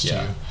happens to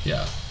you.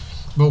 Yeah.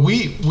 But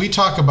we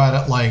talk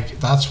about it like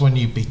that's when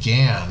you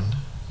began.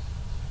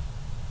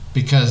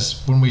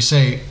 Because when we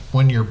say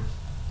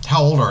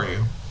how old are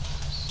you?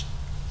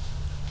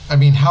 I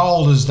mean, how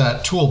old is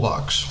that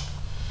toolbox?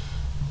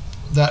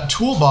 That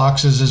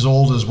toolbox is as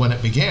old as when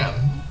it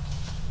began.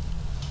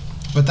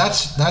 But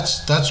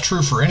that's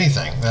true for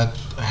anything. That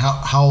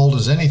how old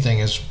is anything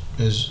is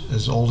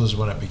as old as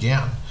when it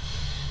began.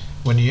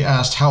 When you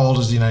asked how old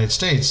is the United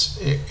States,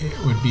 it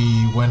would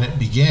be when it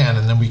began,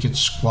 and then we could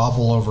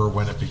squabble over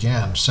when it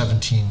began.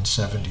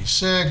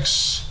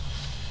 1776.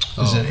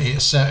 Is it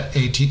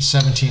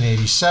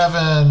 1787,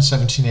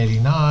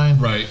 1789?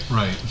 Right.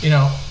 You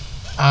know,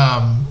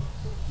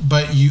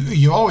 but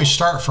you always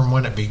start from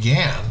when it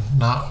began,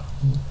 not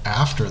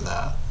after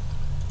that.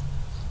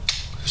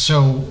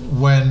 So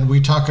when we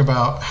talk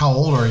about how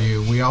old are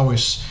you, we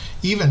always,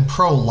 even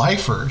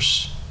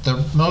pro-lifers,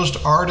 the most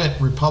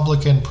ardent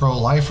Republican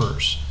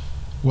pro-lifers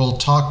will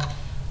talk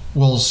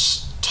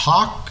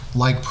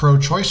like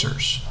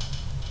pro-choicers.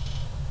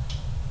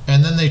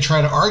 And then they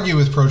try to argue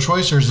with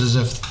pro-choicers as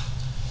if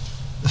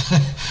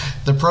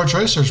the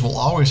pro-choicers will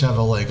always have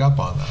a leg up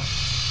on that.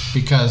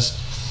 Because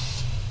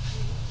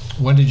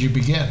when did you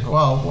begin?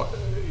 Well,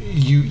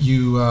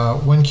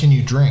 when can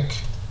you drink?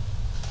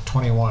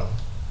 21.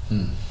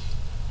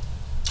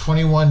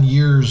 21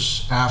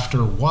 years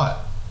after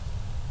what?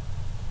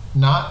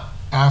 Not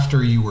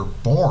after you were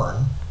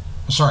born.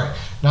 Sorry,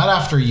 not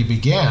after you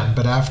began,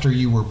 but after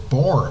you were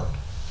born.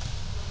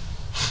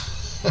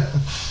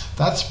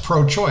 That's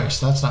pro-choice.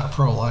 That's not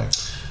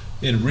pro-life.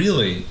 And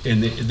really,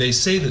 and they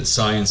say that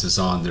science is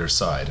on their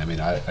side. I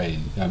mean,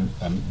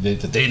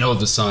 they know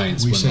the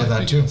science. We say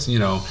that too. You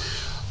know,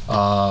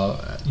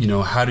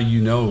 how do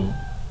you know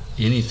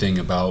anything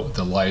about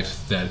the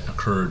life that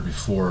occurred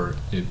before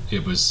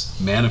it was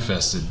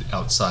manifested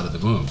outside of the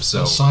womb?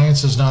 So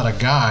science is not a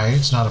guy.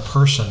 It's not a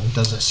person. It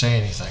doesn't say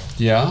anything.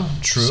 Yeah,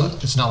 true. So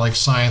it's not like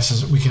science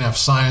is. We can have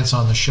science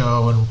on the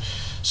show, and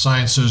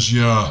science says,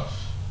 "Yeah,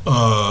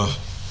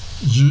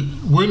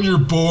 when you're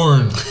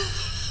born."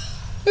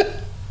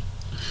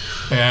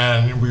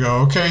 And we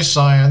go, okay,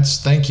 science,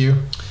 thank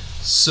you.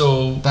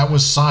 So that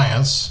was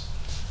science.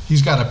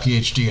 He's got a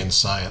PhD in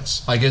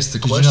science. I guess the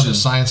Did question... you know that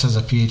science has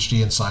a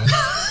PhD in science?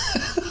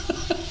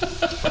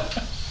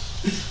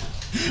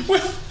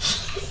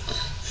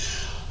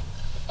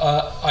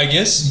 I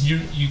guess you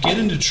get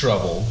into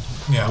trouble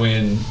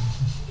when,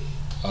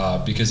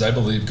 because I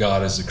believe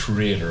God is the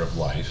creator of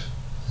life,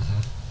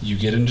 you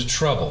get into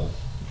trouble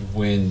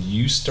when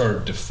you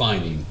start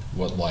defining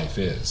what life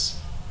is.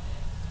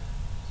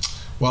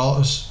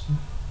 Well,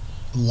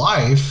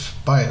 life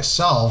by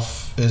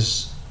itself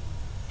is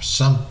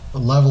some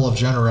level of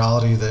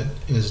generality that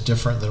is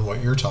different than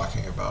what you're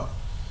talking about.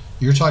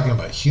 You're talking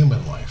about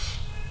human life.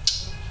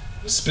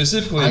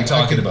 Specifically, I'm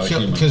talking about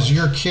human life. Because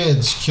your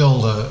kids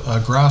killed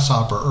a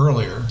grasshopper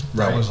earlier.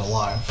 Right. That was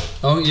alive.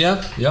 Oh,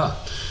 yeah. That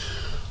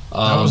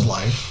was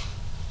life.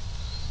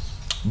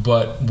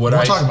 But we're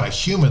talking about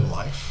human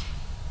life.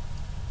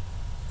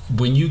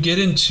 When you get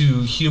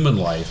into human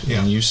life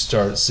and you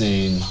start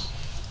saying...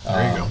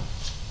 There you go.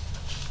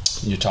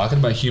 You're talking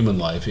about human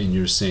life, and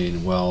you're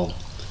saying, well,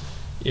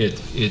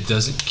 it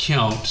doesn't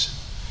count.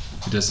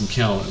 It doesn't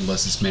count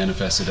unless it's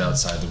manifested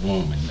outside the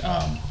womb. And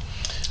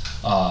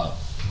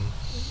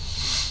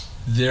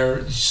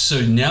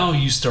so now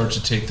you start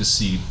to take the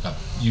seed.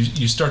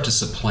 You start to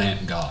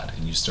supplant God,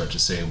 and you start to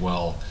say,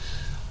 well,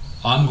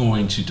 I'm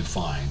going to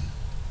define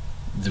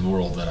the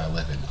world that I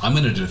live in. I'm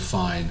going to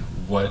define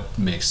what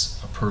makes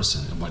a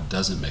person and what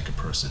doesn't make a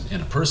person.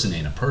 And a person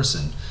ain't a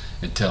person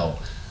until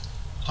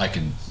I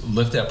can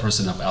lift that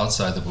person up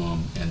outside the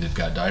womb and they've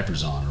got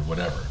diapers on or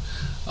whatever.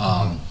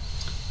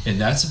 And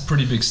that's a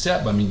pretty big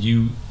step. I mean,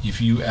 if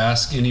you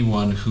ask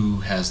anyone who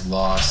has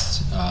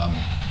lost a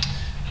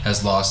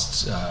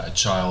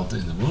child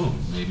in the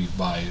womb, maybe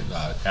by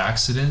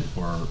accident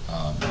or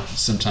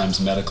sometimes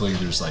medically,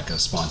 there's like a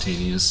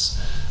spontaneous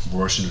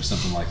abortion or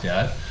something like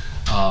that,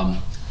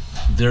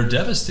 they're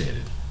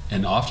devastated.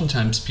 And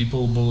oftentimes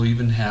people will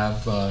even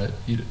have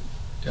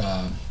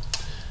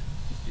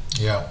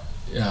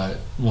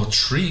will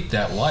treat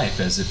that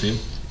life as if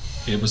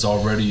it was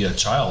already a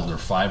child or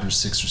 5 or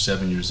 6 or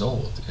 7 years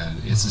old,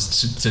 and it's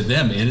just, to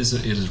them it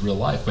is real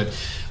life. But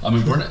I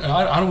mean,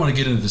 I don't want to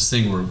get into this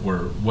thing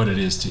where what it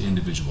is to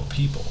individual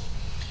people.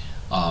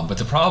 But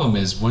the problem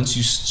is once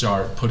you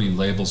start putting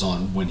labels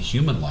on when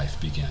human life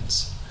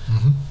begins,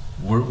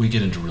 we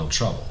get into real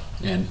trouble.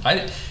 And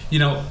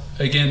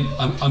again,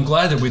 I'm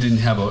glad that we didn't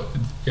have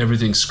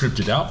everything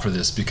scripted out for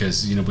this,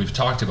 because we've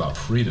talked about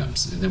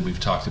freedoms, and then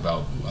we've talked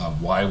about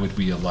why would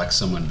we elect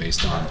someone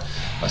based on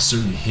a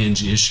certain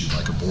hinge issue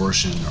like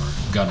abortion or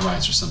gun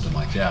rights or something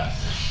like that.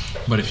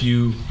 But I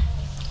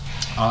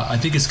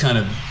think it's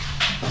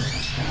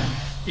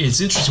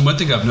it's interesting. One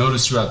thing I've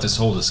noticed throughout this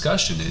whole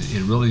discussion,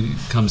 it really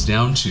comes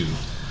down to,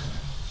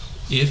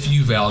 if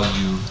you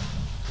value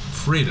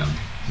freedom,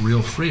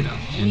 real freedom,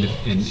 and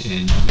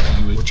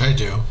which I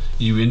do.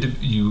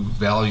 You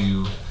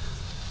value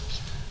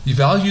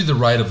the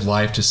right of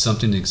life to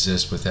something to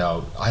exist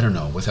without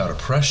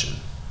oppression.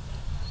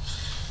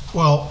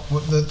 Well,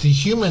 the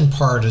human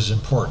part is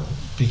important,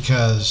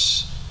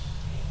 because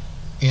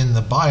in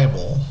the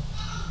Bible,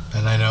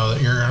 and I know that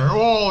you're going,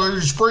 oh,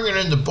 he's bringing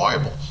in the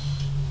Bible.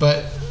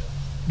 But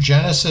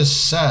Genesis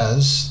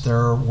says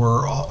there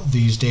were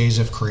these days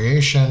of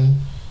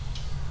creation,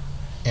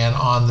 and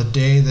on the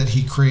day that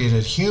he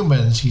created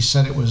humans, he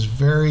said it was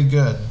very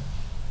good.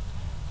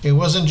 It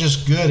wasn't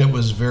just good, it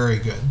was very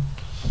good.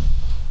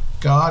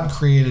 God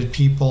created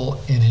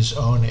people in his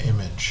own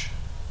image.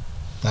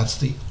 That's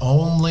the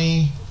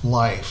only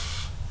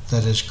life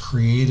that is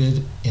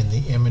created in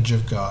the image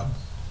of God.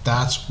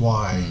 That's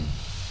why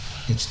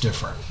it's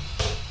different.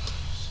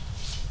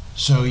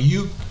 So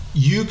you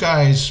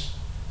guys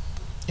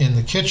in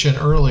the kitchen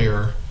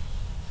earlier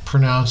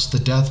pronounced the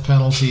death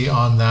penalty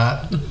on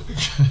that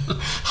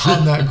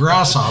on that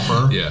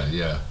grasshopper.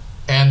 Yeah.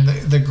 And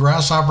the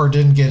grasshopper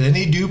didn't get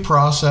any due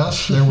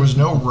process. There was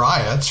no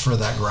riots for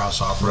that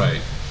grasshopper.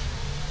 Right.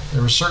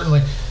 There was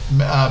certainly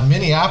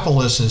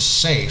Minneapolis is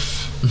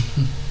safe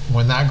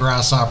when that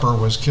grasshopper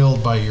was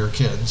killed by your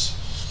kids.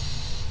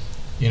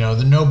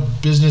 No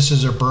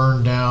businesses are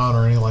burned down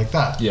or anything like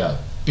that. Yeah.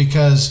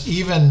 Because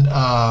even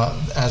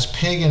as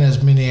pagan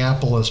as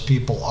Minneapolis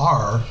people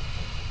are,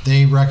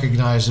 they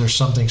recognize there's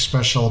something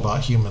special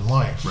about human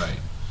life. Right.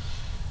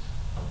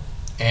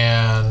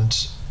 And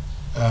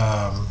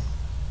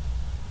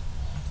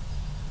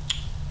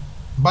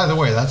by the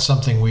way, that's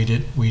something we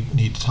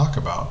need to talk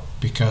about,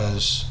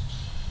 because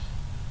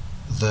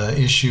the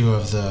issue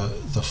of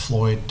the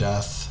Floyd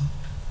death,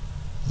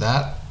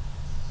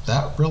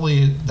 that's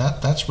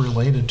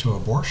related to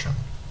abortion.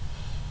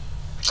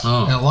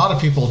 Oh. And a lot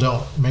of people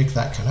don't make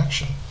that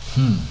connection.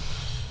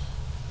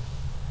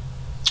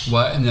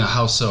 What? Now,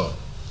 how so?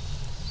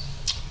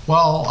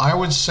 Well, I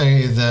would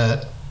say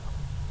that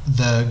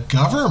the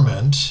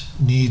government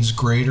needs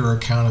greater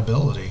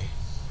accountability,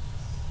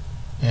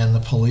 and the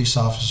police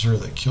officer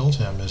that killed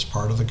him is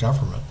part of the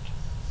government.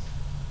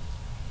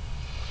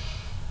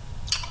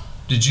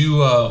 Did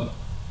you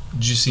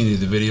see any of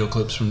the video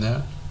clips from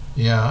that?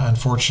 Yeah,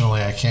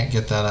 unfortunately, I can't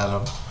get that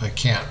I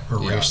can't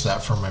erase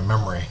that from my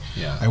memory.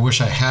 Yeah. I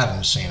wish I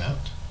hadn't seen it.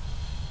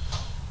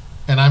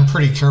 And I'm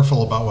pretty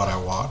careful about what I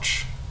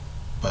watch,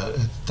 but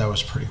that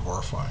was pretty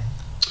horrifying.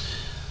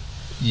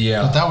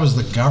 Yeah. But that was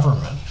the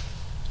government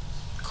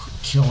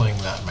killing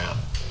that man.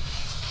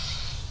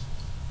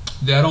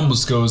 That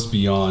almost goes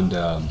beyond.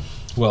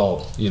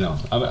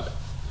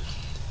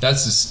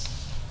 That's just.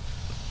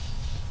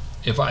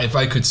 If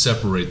I could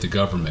separate the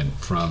government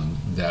from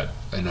that,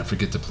 and I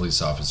forget the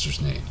police officer's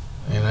name.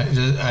 And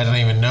I don't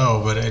even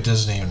know, but it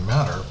doesn't even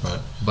matter.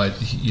 But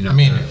I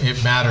mean,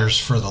 it matters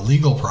for the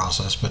legal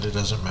process, but it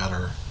doesn't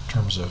matter in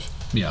terms of.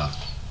 Yeah.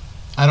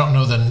 I don't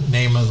know the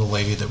name of the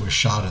lady that was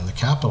shot in the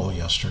Capitol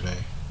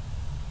yesterday,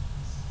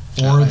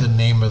 or the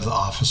name of the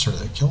officer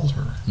that killed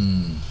her.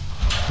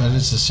 But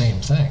it's the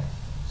same thing.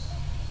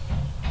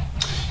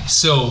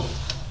 So.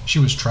 She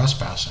was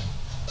trespassing.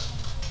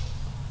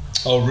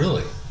 Oh,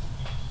 really?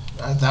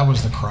 That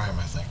was the crime,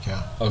 I think.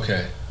 Yeah.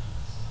 Okay.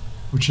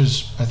 Which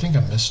is, I think,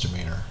 a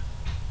misdemeanor.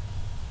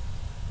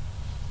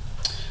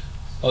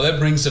 Oh, that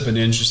brings up an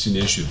interesting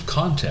issue of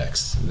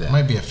context. Then. It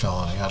might be a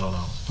felony. I don't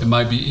know. It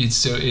might be.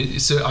 So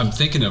I'm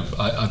thinking of.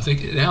 I'm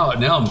thinking now.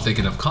 I'm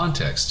thinking of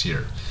context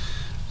here.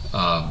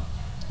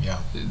 Yeah.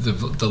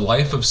 The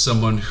life of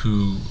someone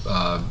who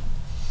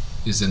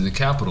is in the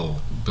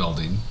Capitol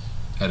building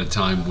at a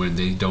time when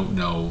they don't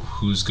know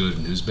who's good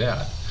and who's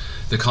bad.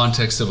 The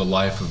context of a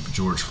life of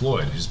George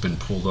Floyd, who's been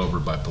pulled over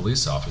by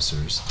police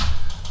officers.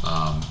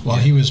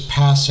 He was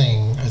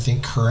passing, I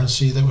think,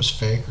 currency that was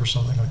fake or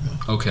something like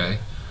that. Okay.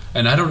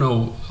 And I don't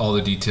know all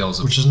the details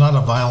of... Which is not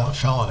a violent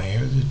felony.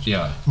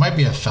 It might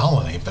be a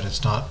felony, but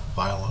it's not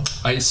violent.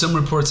 Some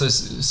reports I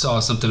saw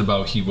something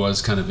about he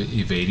was kind of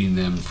evading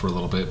them for a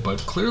little bit, but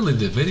clearly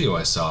the video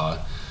I saw,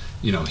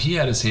 he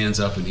had his hands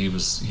up and he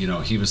was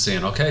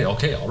saying, okay,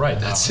 all right,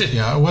 that's it.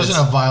 Yeah, it wasn't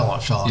a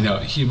violent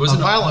felony. He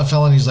wasn't a violent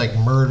felony is like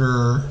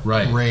murder,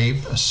 right.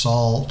 Rape,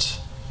 assault.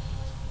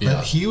 Yeah.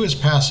 But he was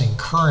passing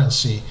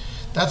currency.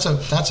 That's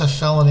a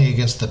felony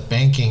against the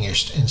banking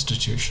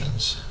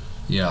institutions.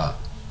 Yeah,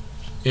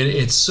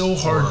 it's so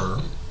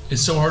hard.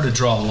 It's so hard to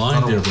draw a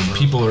line there when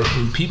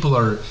people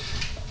are.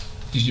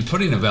 You're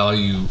putting a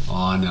value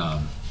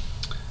on.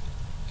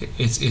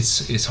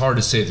 It's hard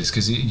to say this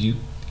because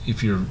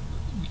if you're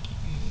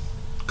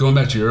going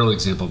back to your early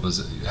example,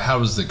 how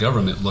is the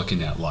government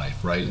looking at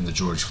life, right? In the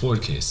George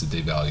Floyd case, did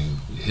they value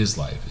his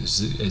life?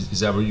 Is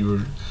that what you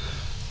were?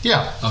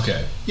 Yeah.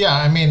 Okay. Yeah,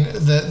 I mean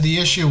the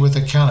issue with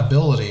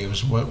accountability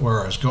was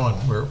where I was going.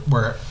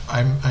 Where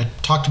I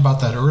talked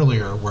about that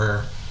earlier,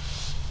 where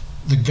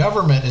the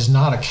government is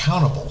not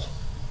accountable,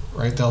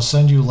 right? They'll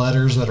send you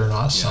letters that are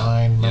not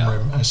signed.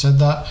 Remember, I said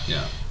that.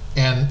 Yeah.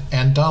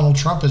 And Donald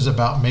Trump is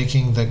about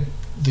making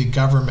the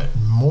government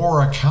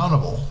more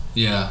accountable.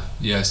 Yeah,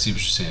 I see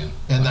what you're saying.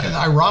 And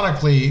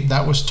ironically,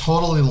 that was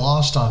totally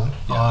lost on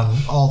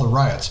all the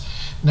riots.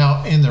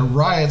 Now, in the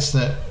riots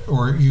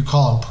or you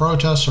call them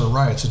protests or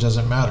riots, it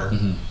doesn't matter.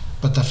 Mm-hmm.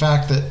 But the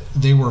fact that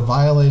they were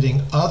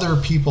violating other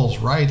people's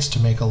rights to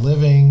make a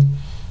living,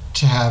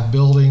 to have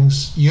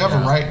buildings. You have a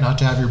right not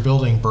to have your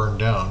building burned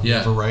down. You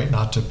have a right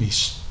not to be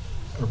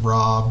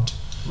robbed.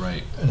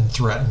 Right. and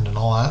threatened and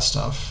all that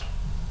stuff.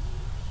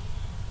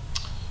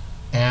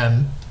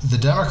 And the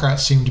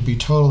Democrats seem to be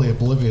totally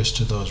oblivious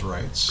to those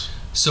rights.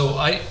 So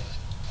I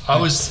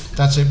was,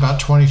 That's about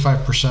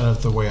 25%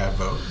 of the way I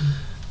vote,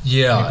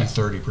 yeah, maybe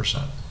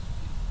 30%.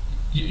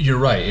 you're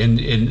right.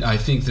 And I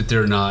think that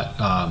they're not,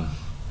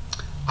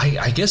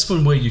 I guess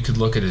one way you could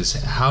look at it is,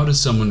 how does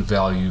someone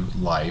value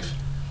life?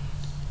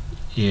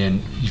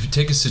 And if you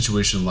take a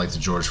situation like the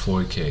George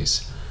Floyd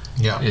case,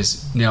 Yeah.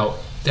 now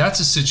that's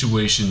a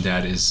situation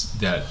that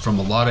from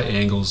a lot of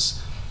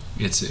angles,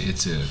 it's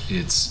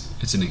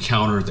an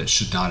encounter that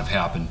should not have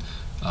happened.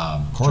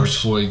 George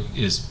Floyd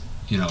is,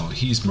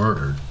 he's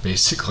murdered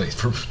basically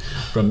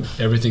from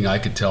everything I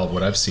could tell,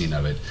 what I've seen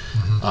of it.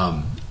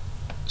 Mm-hmm.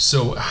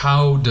 So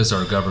how does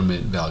our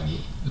government value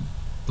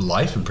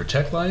life and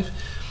protect life?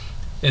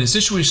 In a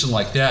situation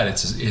like that,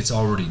 it's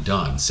already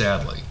done.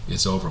 Sadly,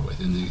 it's over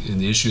with. In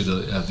the issue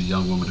of the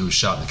young woman who was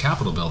shot in the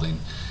Capitol building,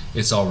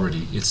 it's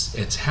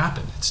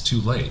happened. It's too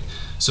late.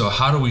 So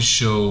how do we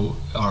show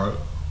that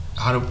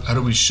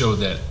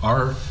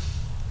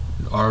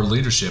our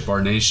leadership,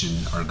 our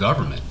nation, our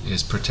government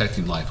is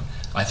protecting life?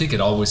 I think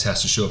it always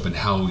has to show up in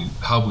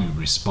how we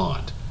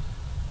respond.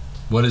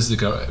 What is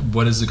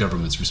the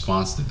government's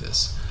response to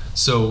this?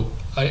 So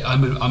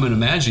I'm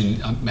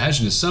imagine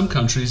in some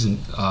countries, and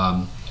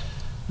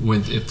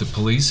if the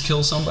police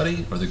kill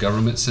somebody, or the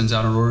government sends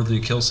out an order to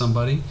kill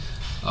somebody,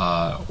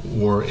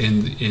 or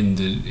in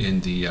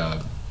the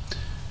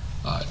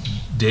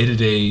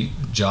day-to-day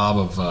job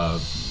of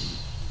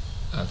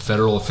a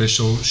federal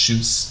official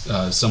shoots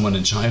someone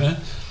in China,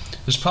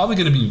 there's probably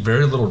going to be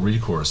very little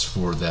recourse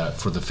for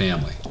the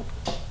family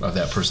of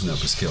that person that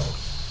was killed.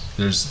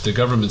 There's the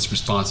government's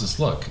response is,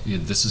 look,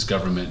 this is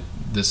government.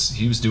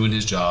 He was doing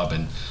his job,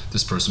 and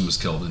this person was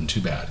killed, and too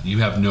bad. You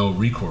have no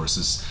recourse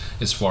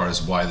as far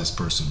as why this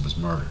person was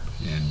murdered.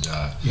 And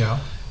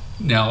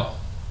now,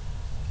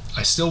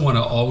 I still want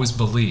to always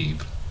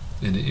believe,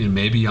 and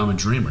maybe I'm a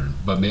dreamer,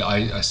 but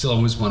I still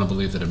always want to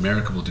believe that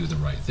America will do the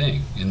right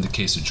thing. In the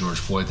case of George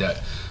Floyd,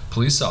 that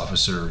police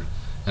officer,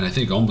 and I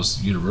think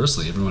almost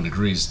universally everyone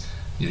agrees,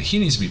 he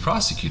needs to be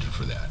prosecuted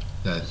for that.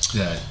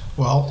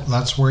 Well,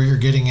 that's where you're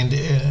getting into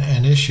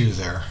an issue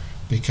there,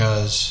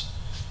 because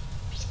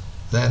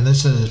then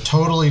this is a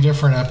totally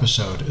different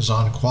episode, is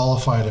on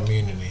qualified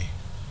immunity.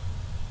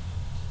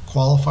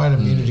 Qualified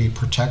immunity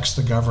protects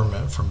the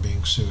government from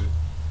being sued.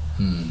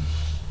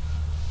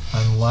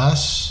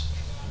 Unless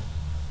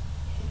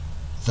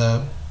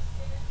the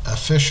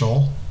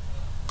official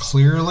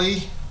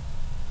clearly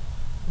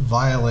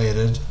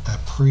violated a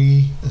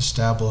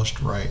pre-established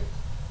right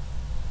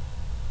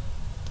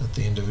that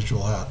the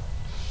individual had.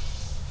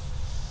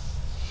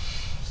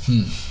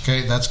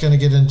 Okay, that's going to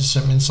get into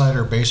some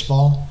insider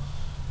baseball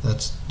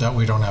that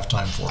we don't have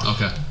time for.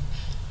 Okay.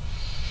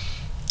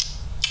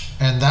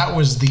 And that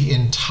was the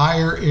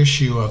entire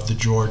issue of the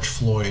George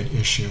Floyd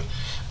issue.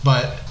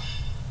 But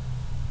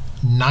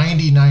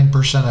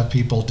 99% of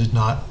people did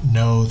not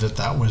know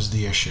that was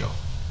the issue.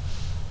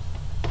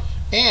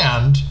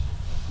 And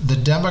the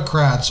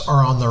Democrats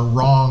are on the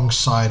wrong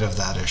side of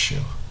that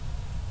issue.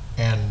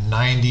 And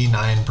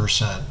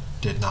 99%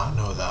 did not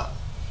know that.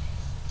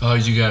 Oh,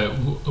 you got it.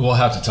 We'll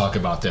have to talk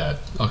about that.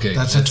 Okay.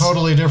 That's a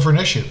totally different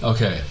issue.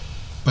 Okay.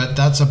 But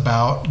that's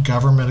about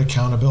government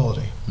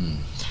accountability.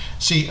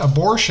 See,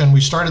 abortion,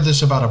 we started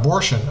this about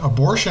abortion.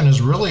 Abortion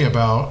is really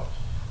about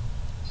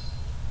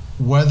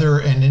whether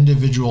an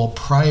individual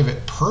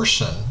private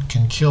person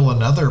can kill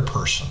another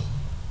person.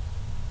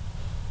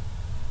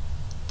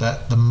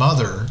 That the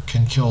mother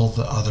can kill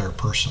the other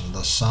person,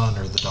 the son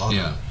or the daughter.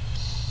 Yeah.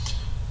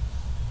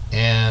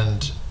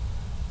 And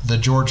the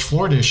George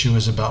Floyd issue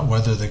is about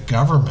whether the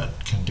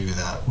government can do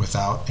that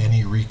without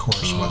any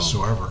recourse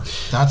whatsoever.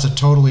 That's a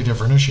totally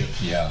different issue.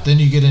 Yeah. Then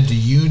you get into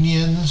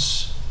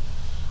unions.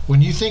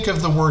 When you think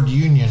of the word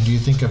union, do you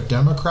think of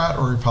Democrat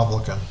or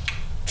Republican?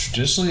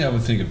 Traditionally, I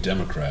would think of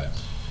Democrat.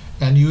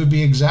 And you would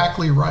be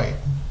exactly right,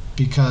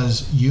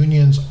 because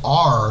unions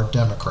are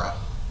Democrat.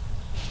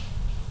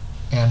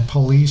 And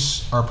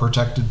police are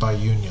protected by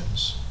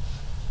unions.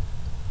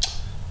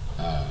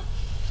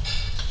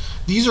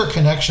 These are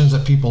connections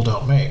that people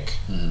don't make.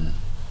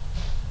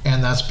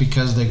 And that's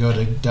because they go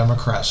to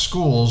Democrat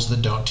schools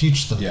that don't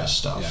teach them this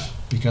stuff,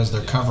 because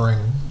they're covering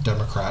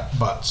Democrat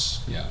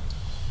butts. Yeah.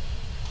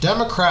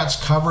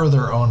 Democrats cover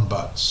their own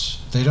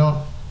butts. They're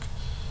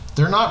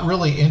not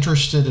really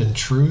interested in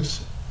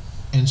truth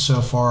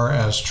insofar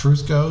as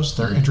truth goes.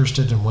 They're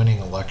interested in winning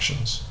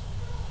elections.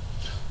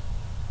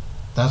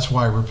 That's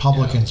why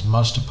Republicans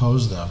must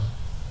oppose them.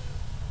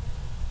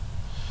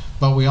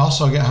 But we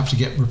also have to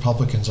get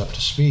Republicans up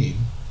to speed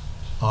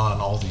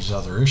on all these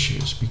other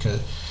issues, because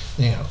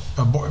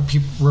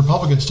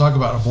Republicans talk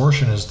about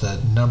abortion as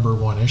the number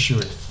one issue,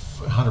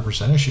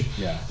 100% issue.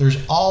 Yeah. There's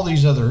all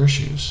these other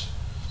issues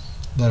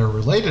that are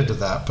related to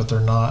that, but they're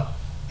not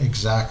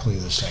exactly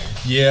the same.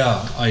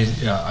 Yeah,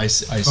 I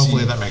see.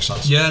 Hopefully that makes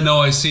sense. Yeah, no,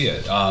 I see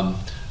it.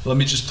 Let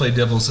me just play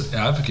devil's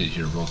advocate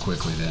here real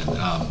quickly then.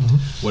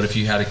 What if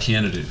you had a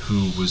candidate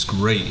who was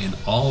great in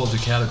all of the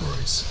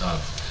categories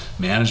of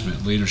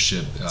management,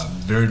 leadership,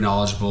 very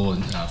knowledgeable,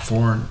 and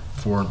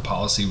foreign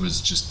policy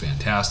was just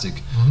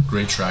fantastic.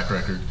 Great track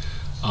record.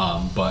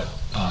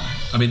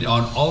 I mean,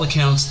 on all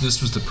accounts,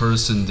 this was the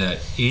person that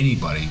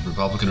anybody,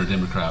 Republican or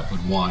Democrat,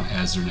 would want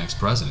as their next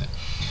president.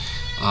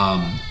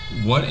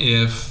 What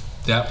if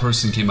that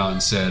person came out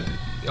and said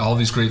all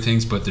these great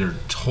things, but they're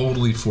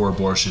totally for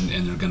abortion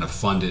and they're going to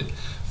fund it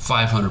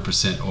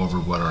 500% over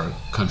what our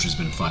country's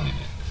been funding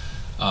it?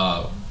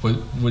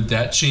 Would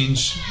that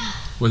change?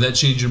 Would that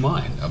change your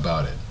mind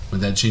about it?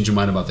 Would that change your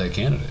mind about that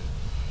candidate?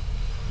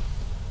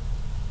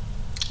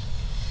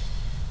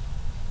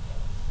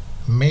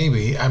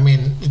 Maybe. I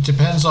mean, it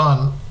depends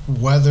on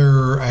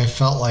whether I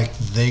felt like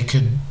they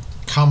could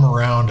come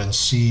around and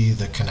see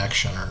the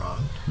connection or not.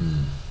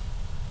 And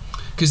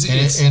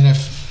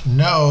if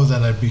no,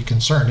 then I'd be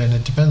concerned. And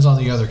it depends on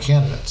the other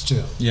candidates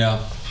too.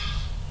 Yeah.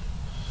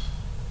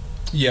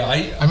 Yeah.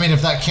 I mean,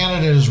 if that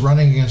candidate is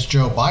running against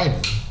Joe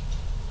Biden,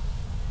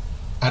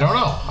 I don't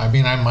know. I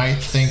mean, I might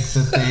think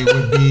that they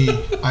would be.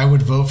 I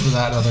would vote for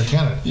that other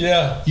candidate.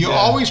 Yeah. You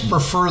always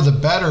prefer the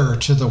better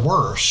to the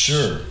worse.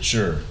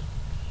 Sure.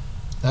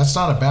 That's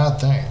not a bad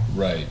thing.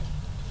 Right.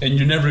 And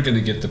you're never going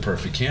to get the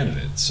perfect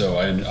candidate. So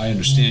I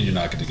understand you're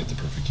not going to get the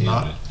perfect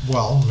candidate.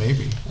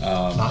 Maybe.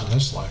 Not in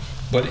this life.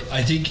 But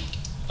I think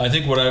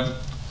what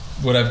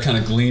I've kind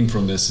of gleaned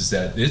from this is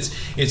that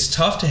it's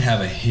tough to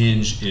have a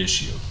hinge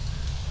issue.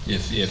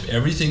 If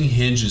everything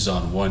hinges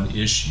on one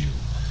issue,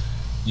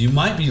 you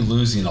might be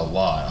losing a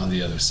lot on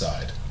the other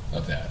side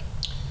of that.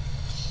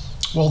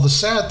 Well, the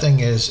sad thing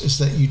is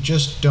that you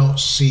just don't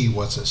see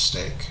what's at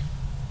stake.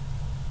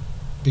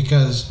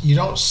 Because you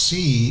don't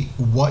see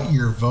what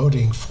you're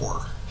voting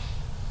for.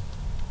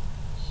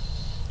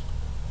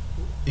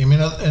 I mean,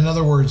 in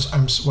other words,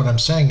 what I'm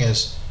saying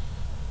is,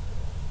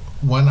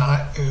 when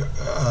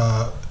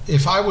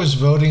if I was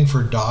voting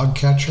for dog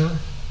catcher,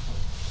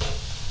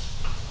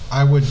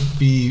 I would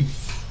be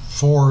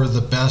for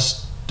the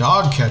best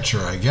dog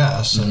catcher, I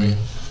guess. I mean,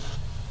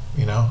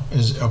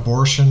 is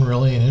abortion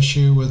really an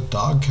issue with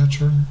dog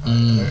catcher?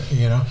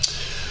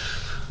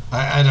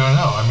 I don't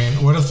know. I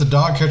mean, what if the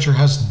dog catcher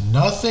has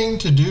nothing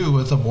to do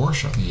with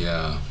abortion?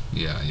 Yeah.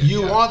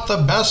 You want the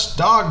best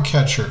dog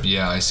catcher.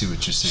 Yeah, I see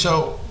what you're saying.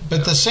 So,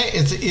 but the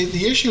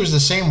issue is the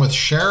same with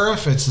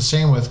sheriff. It's the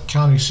same with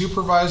county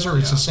supervisor.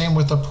 It's the same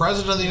with the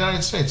president of the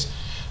United States.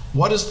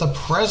 What does the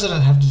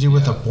president have to do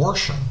with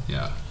abortion?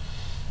 Yeah.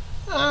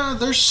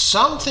 There's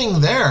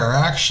something there,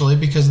 actually,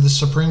 because the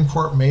Supreme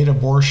Court made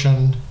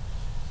abortion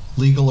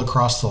legal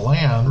across the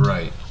land.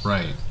 Right.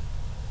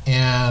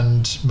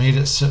 And made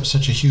it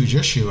such a huge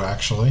issue,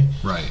 actually.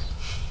 Right.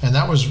 And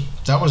that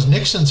was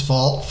Nixon's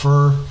fault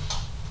for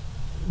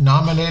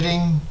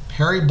nominating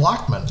Harry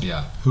Blackmun,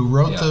 who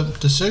wrote the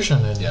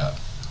decision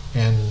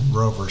in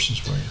Roe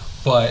versus Wade.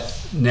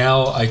 But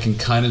now I can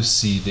kind of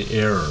see the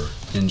error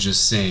in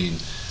just saying,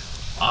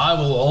 I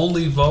will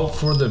only vote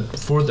for the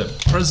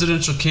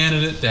presidential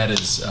candidate that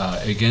is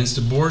against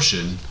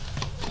abortion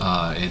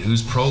and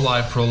who's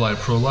pro-life,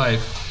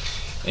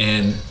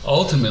 and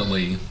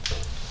ultimately.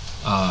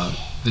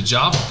 The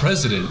job of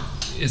president,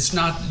 it's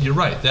not. You're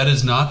right. That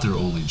is not their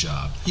only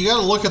job. You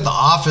got to look at the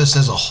office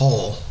as a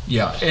whole.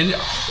 Yeah,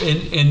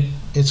 and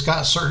it's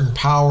got certain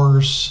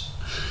powers.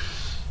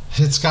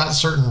 It's got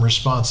certain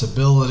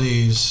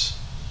responsibilities.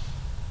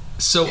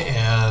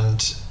 And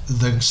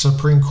the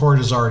Supreme Court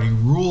has already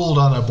ruled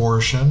on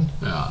abortion.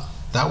 Yeah,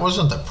 that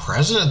wasn't the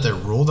president that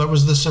ruled. That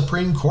was the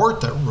Supreme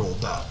Court that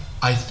ruled that.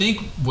 I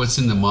think what's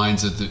in the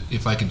minds of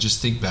if I could just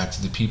think back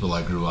to the people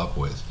I grew up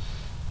with.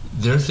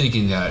 They're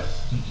thinking that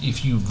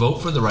if you vote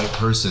for the right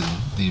person,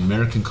 the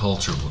American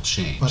culture will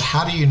change. But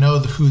how do you know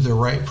who the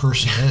right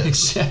person is?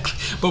 Exactly.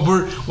 But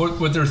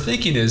what they're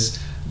thinking is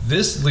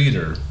this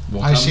leader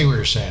will I see what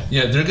you're saying.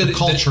 Yeah, they're going to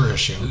culture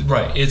issue.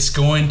 Right. It's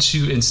going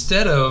to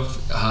instead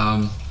of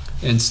I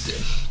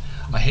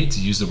hate to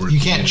use the word. You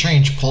can't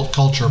change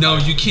culture. No,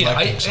 you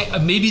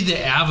can't. Maybe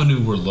the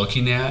avenue we're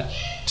looking at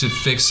to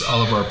fix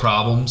all of our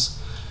problems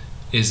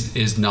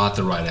is not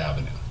the right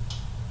avenue.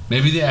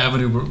 Maybe the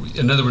avenue,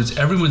 in other words,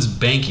 everyone's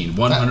banking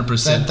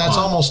 100%. That's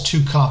almost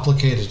too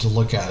complicated to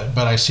look at it,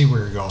 but I see where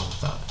you're going with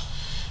that.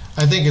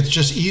 I think it's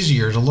just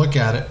easier to look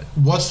at it.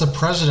 What's the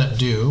president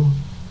do,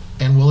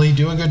 and will he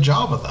do a good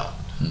job of that?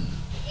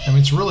 I mean,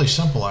 it's really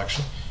simple,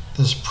 actually.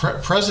 This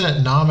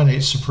president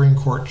nominates Supreme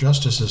Court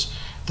justices.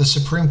 The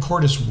Supreme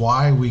Court is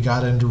why we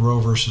got into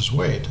Roe versus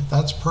Wade.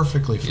 That's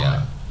perfectly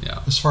fine,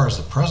 as far as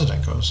the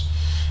president goes.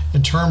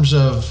 In terms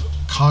of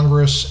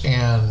Congress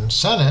and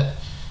Senate,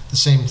 the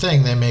same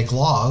thing. They make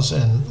laws,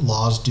 and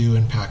laws do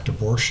impact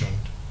abortion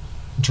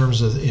in terms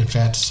of the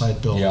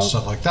infanticide bill and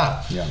stuff like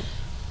that.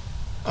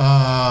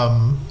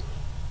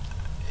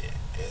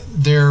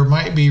 There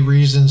might be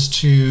reasons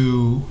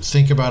to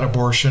think about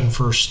abortion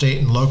for state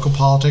and local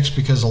politics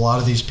because a lot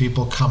of these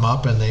people come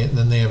up and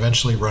then they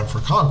eventually run for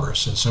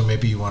Congress, and so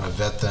maybe you want to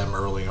vet them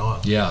early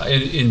on. Yeah,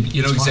 and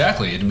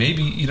exactly, and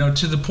maybe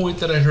to the point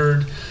that I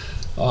heard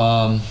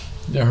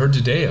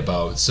today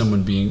about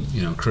someone being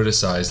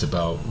criticized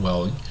about,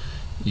 well,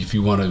 if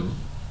you want to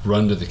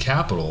run to the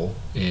Capitol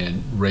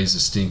and raise a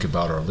stink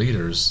about our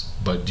leaders,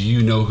 but do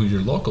you know who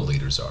your local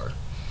leaders are?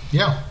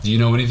 Yeah. Do you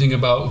know anything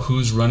about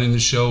who's running the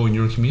show in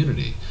your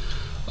community?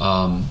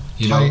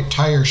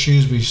 Tie your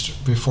shoes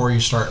before you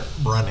start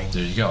running.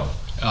 There you go.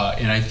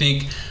 And I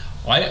think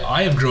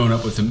I have grown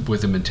up with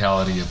the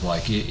mentality of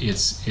like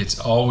it's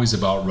always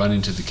about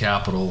running to the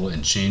Capitol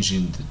and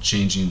changing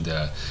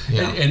the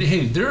Yeah. and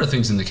hey, there are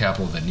things in the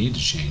Capitol that need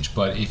to change,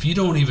 but if you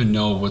don't even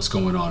know what's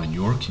going on in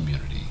your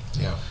community,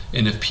 Yeah.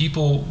 and if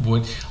people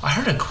would, I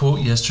heard a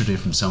quote yesterday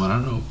from someone, I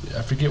don't know,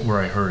 I forget where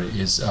I heard it,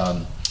 is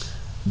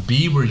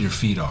be where your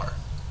feet are.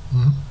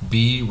 Mm-hmm.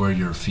 Be where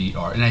your feet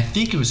are. And I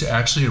think it was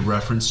actually a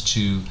reference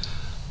to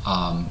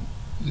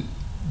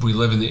we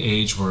live in the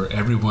age where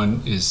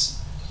everyone is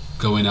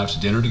going out to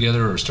dinner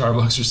together or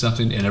Starbucks or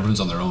something, and everyone's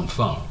on their own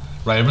phone,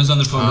 right? Everyone's on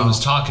their phone, no one's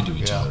talking to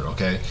each Yeah. other,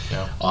 okay?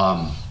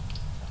 Yeah.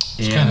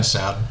 It's kind of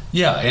sad.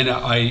 Yeah, and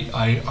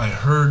I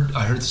heard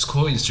this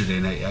quote yesterday,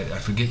 and I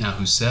forget now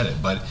who said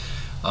it, but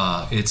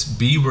it's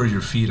be where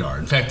your feet are.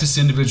 In fact, this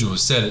individual who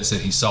said it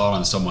said he saw it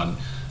on someone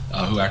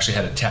who actually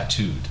had it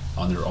tattooed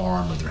on their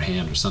arm or their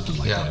hand or something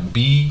like Yeah. that.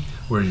 Be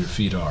where your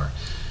feet are.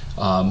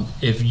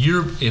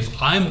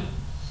 If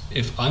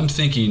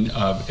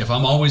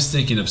I'm always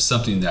thinking of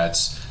something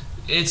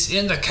it's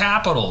in the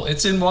Capitol,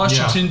 it's in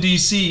Washington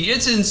D.C.,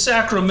 it's in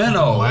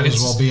Sacramento, Might as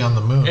well be on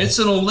the moon. it's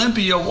in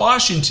Olympia,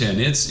 Washington.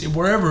 It's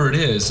wherever it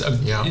is.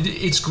 Yeah.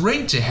 It's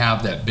great to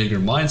have that bigger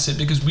mindset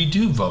because we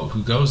do vote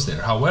who goes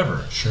there.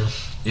 However, Sure.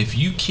 if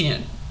you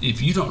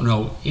don't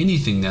know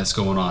anything that's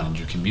going on in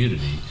your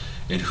community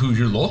and who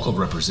your local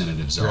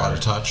representatives You're out are,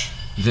 of touch.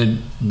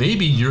 then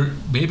maybe you're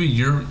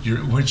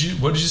what did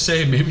you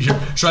say? Maybe you're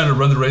trying to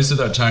run the race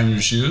without tying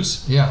your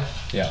shoes. Yeah.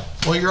 Yeah.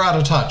 Well, you're out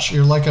of touch.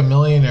 You're like a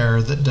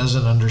millionaire that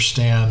doesn't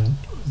understand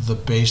the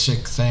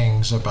basic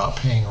things about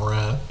paying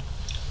rent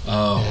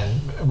Oh.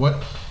 and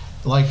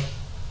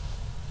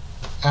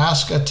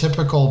ask a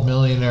typical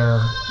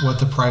millionaire what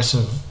the price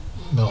of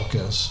milk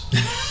is.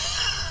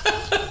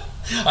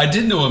 I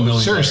did know a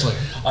millionaire. Seriously.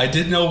 I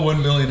did know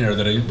one millionaire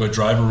that I would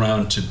drive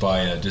around to buy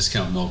a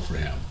discount milk for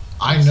him.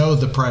 I know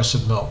the price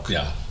of milk.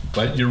 Yeah,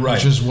 but you're right.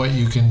 Which is what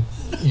you can,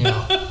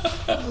 like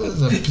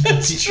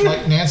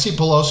Nancy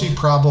Pelosi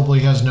probably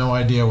has no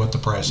idea what the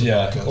price of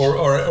milk Yeah, is.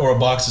 or a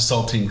box of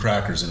saltine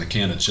crackers and a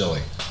can of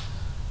chili.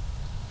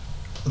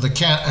 A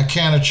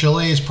can of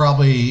chili is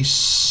probably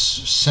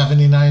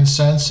 79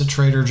 cents at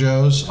Trader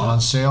Joe's on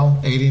sale,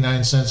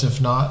 89 cents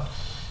if not.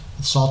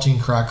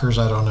 Saltine crackers,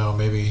 I don't know,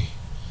 maybe.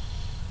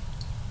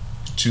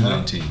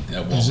 $2.19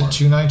 at Walmart. Is it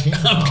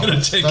 $2.19? I'm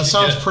gonna take that it,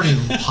 sounds yeah. pretty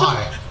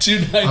high.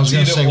 $2.19 I was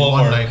going to at say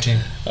Walmart.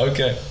 $1.19.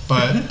 Okay.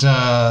 But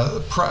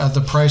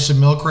the price of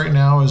milk right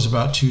now is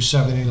about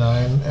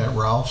 $2.79 at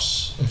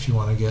Ralph's if you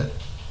want to get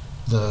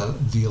the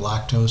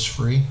lactose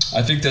free.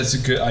 I think that's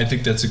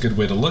a good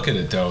way to look at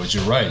it, though. Is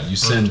you're right. You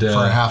send for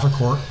a half a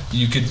quart.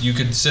 You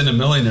could send a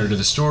millionaire to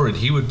the store and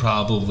he would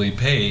probably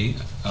pay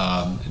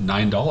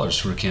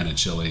 $9 for a can of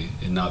chili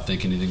and not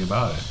think anything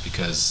about it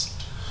because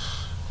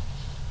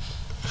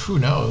Who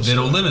knows? they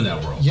don't live in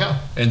that world. Yeah.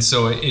 And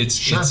so it's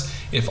Sure.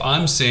 if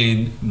I'm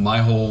saying my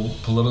whole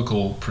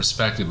political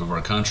perspective of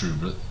our country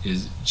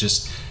is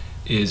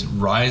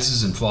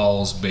rises and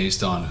falls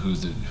based on who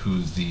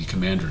the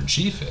commander in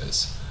chief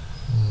is,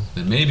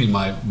 then maybe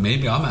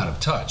I'm out of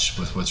touch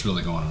with what's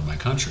really going on in my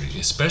country,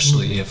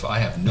 especially if I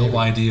have no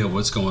idea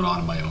what's going on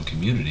in my own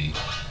community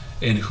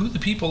and who the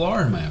people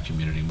are in my own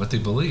community and what they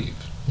believe.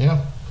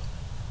 Yeah.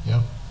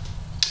 Yeah.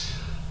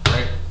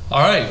 Right.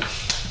 All right.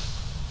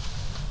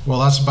 Well,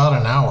 that's about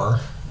an hour.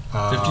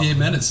 58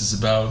 minutes is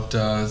about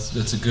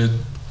that's a good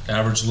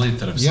average length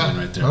that I'm seeing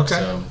right there. Okay.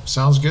 So,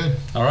 Sounds good.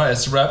 all right,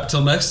 that's a wrap.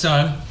 Till next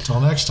time. Till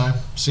next time.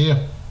 See ya.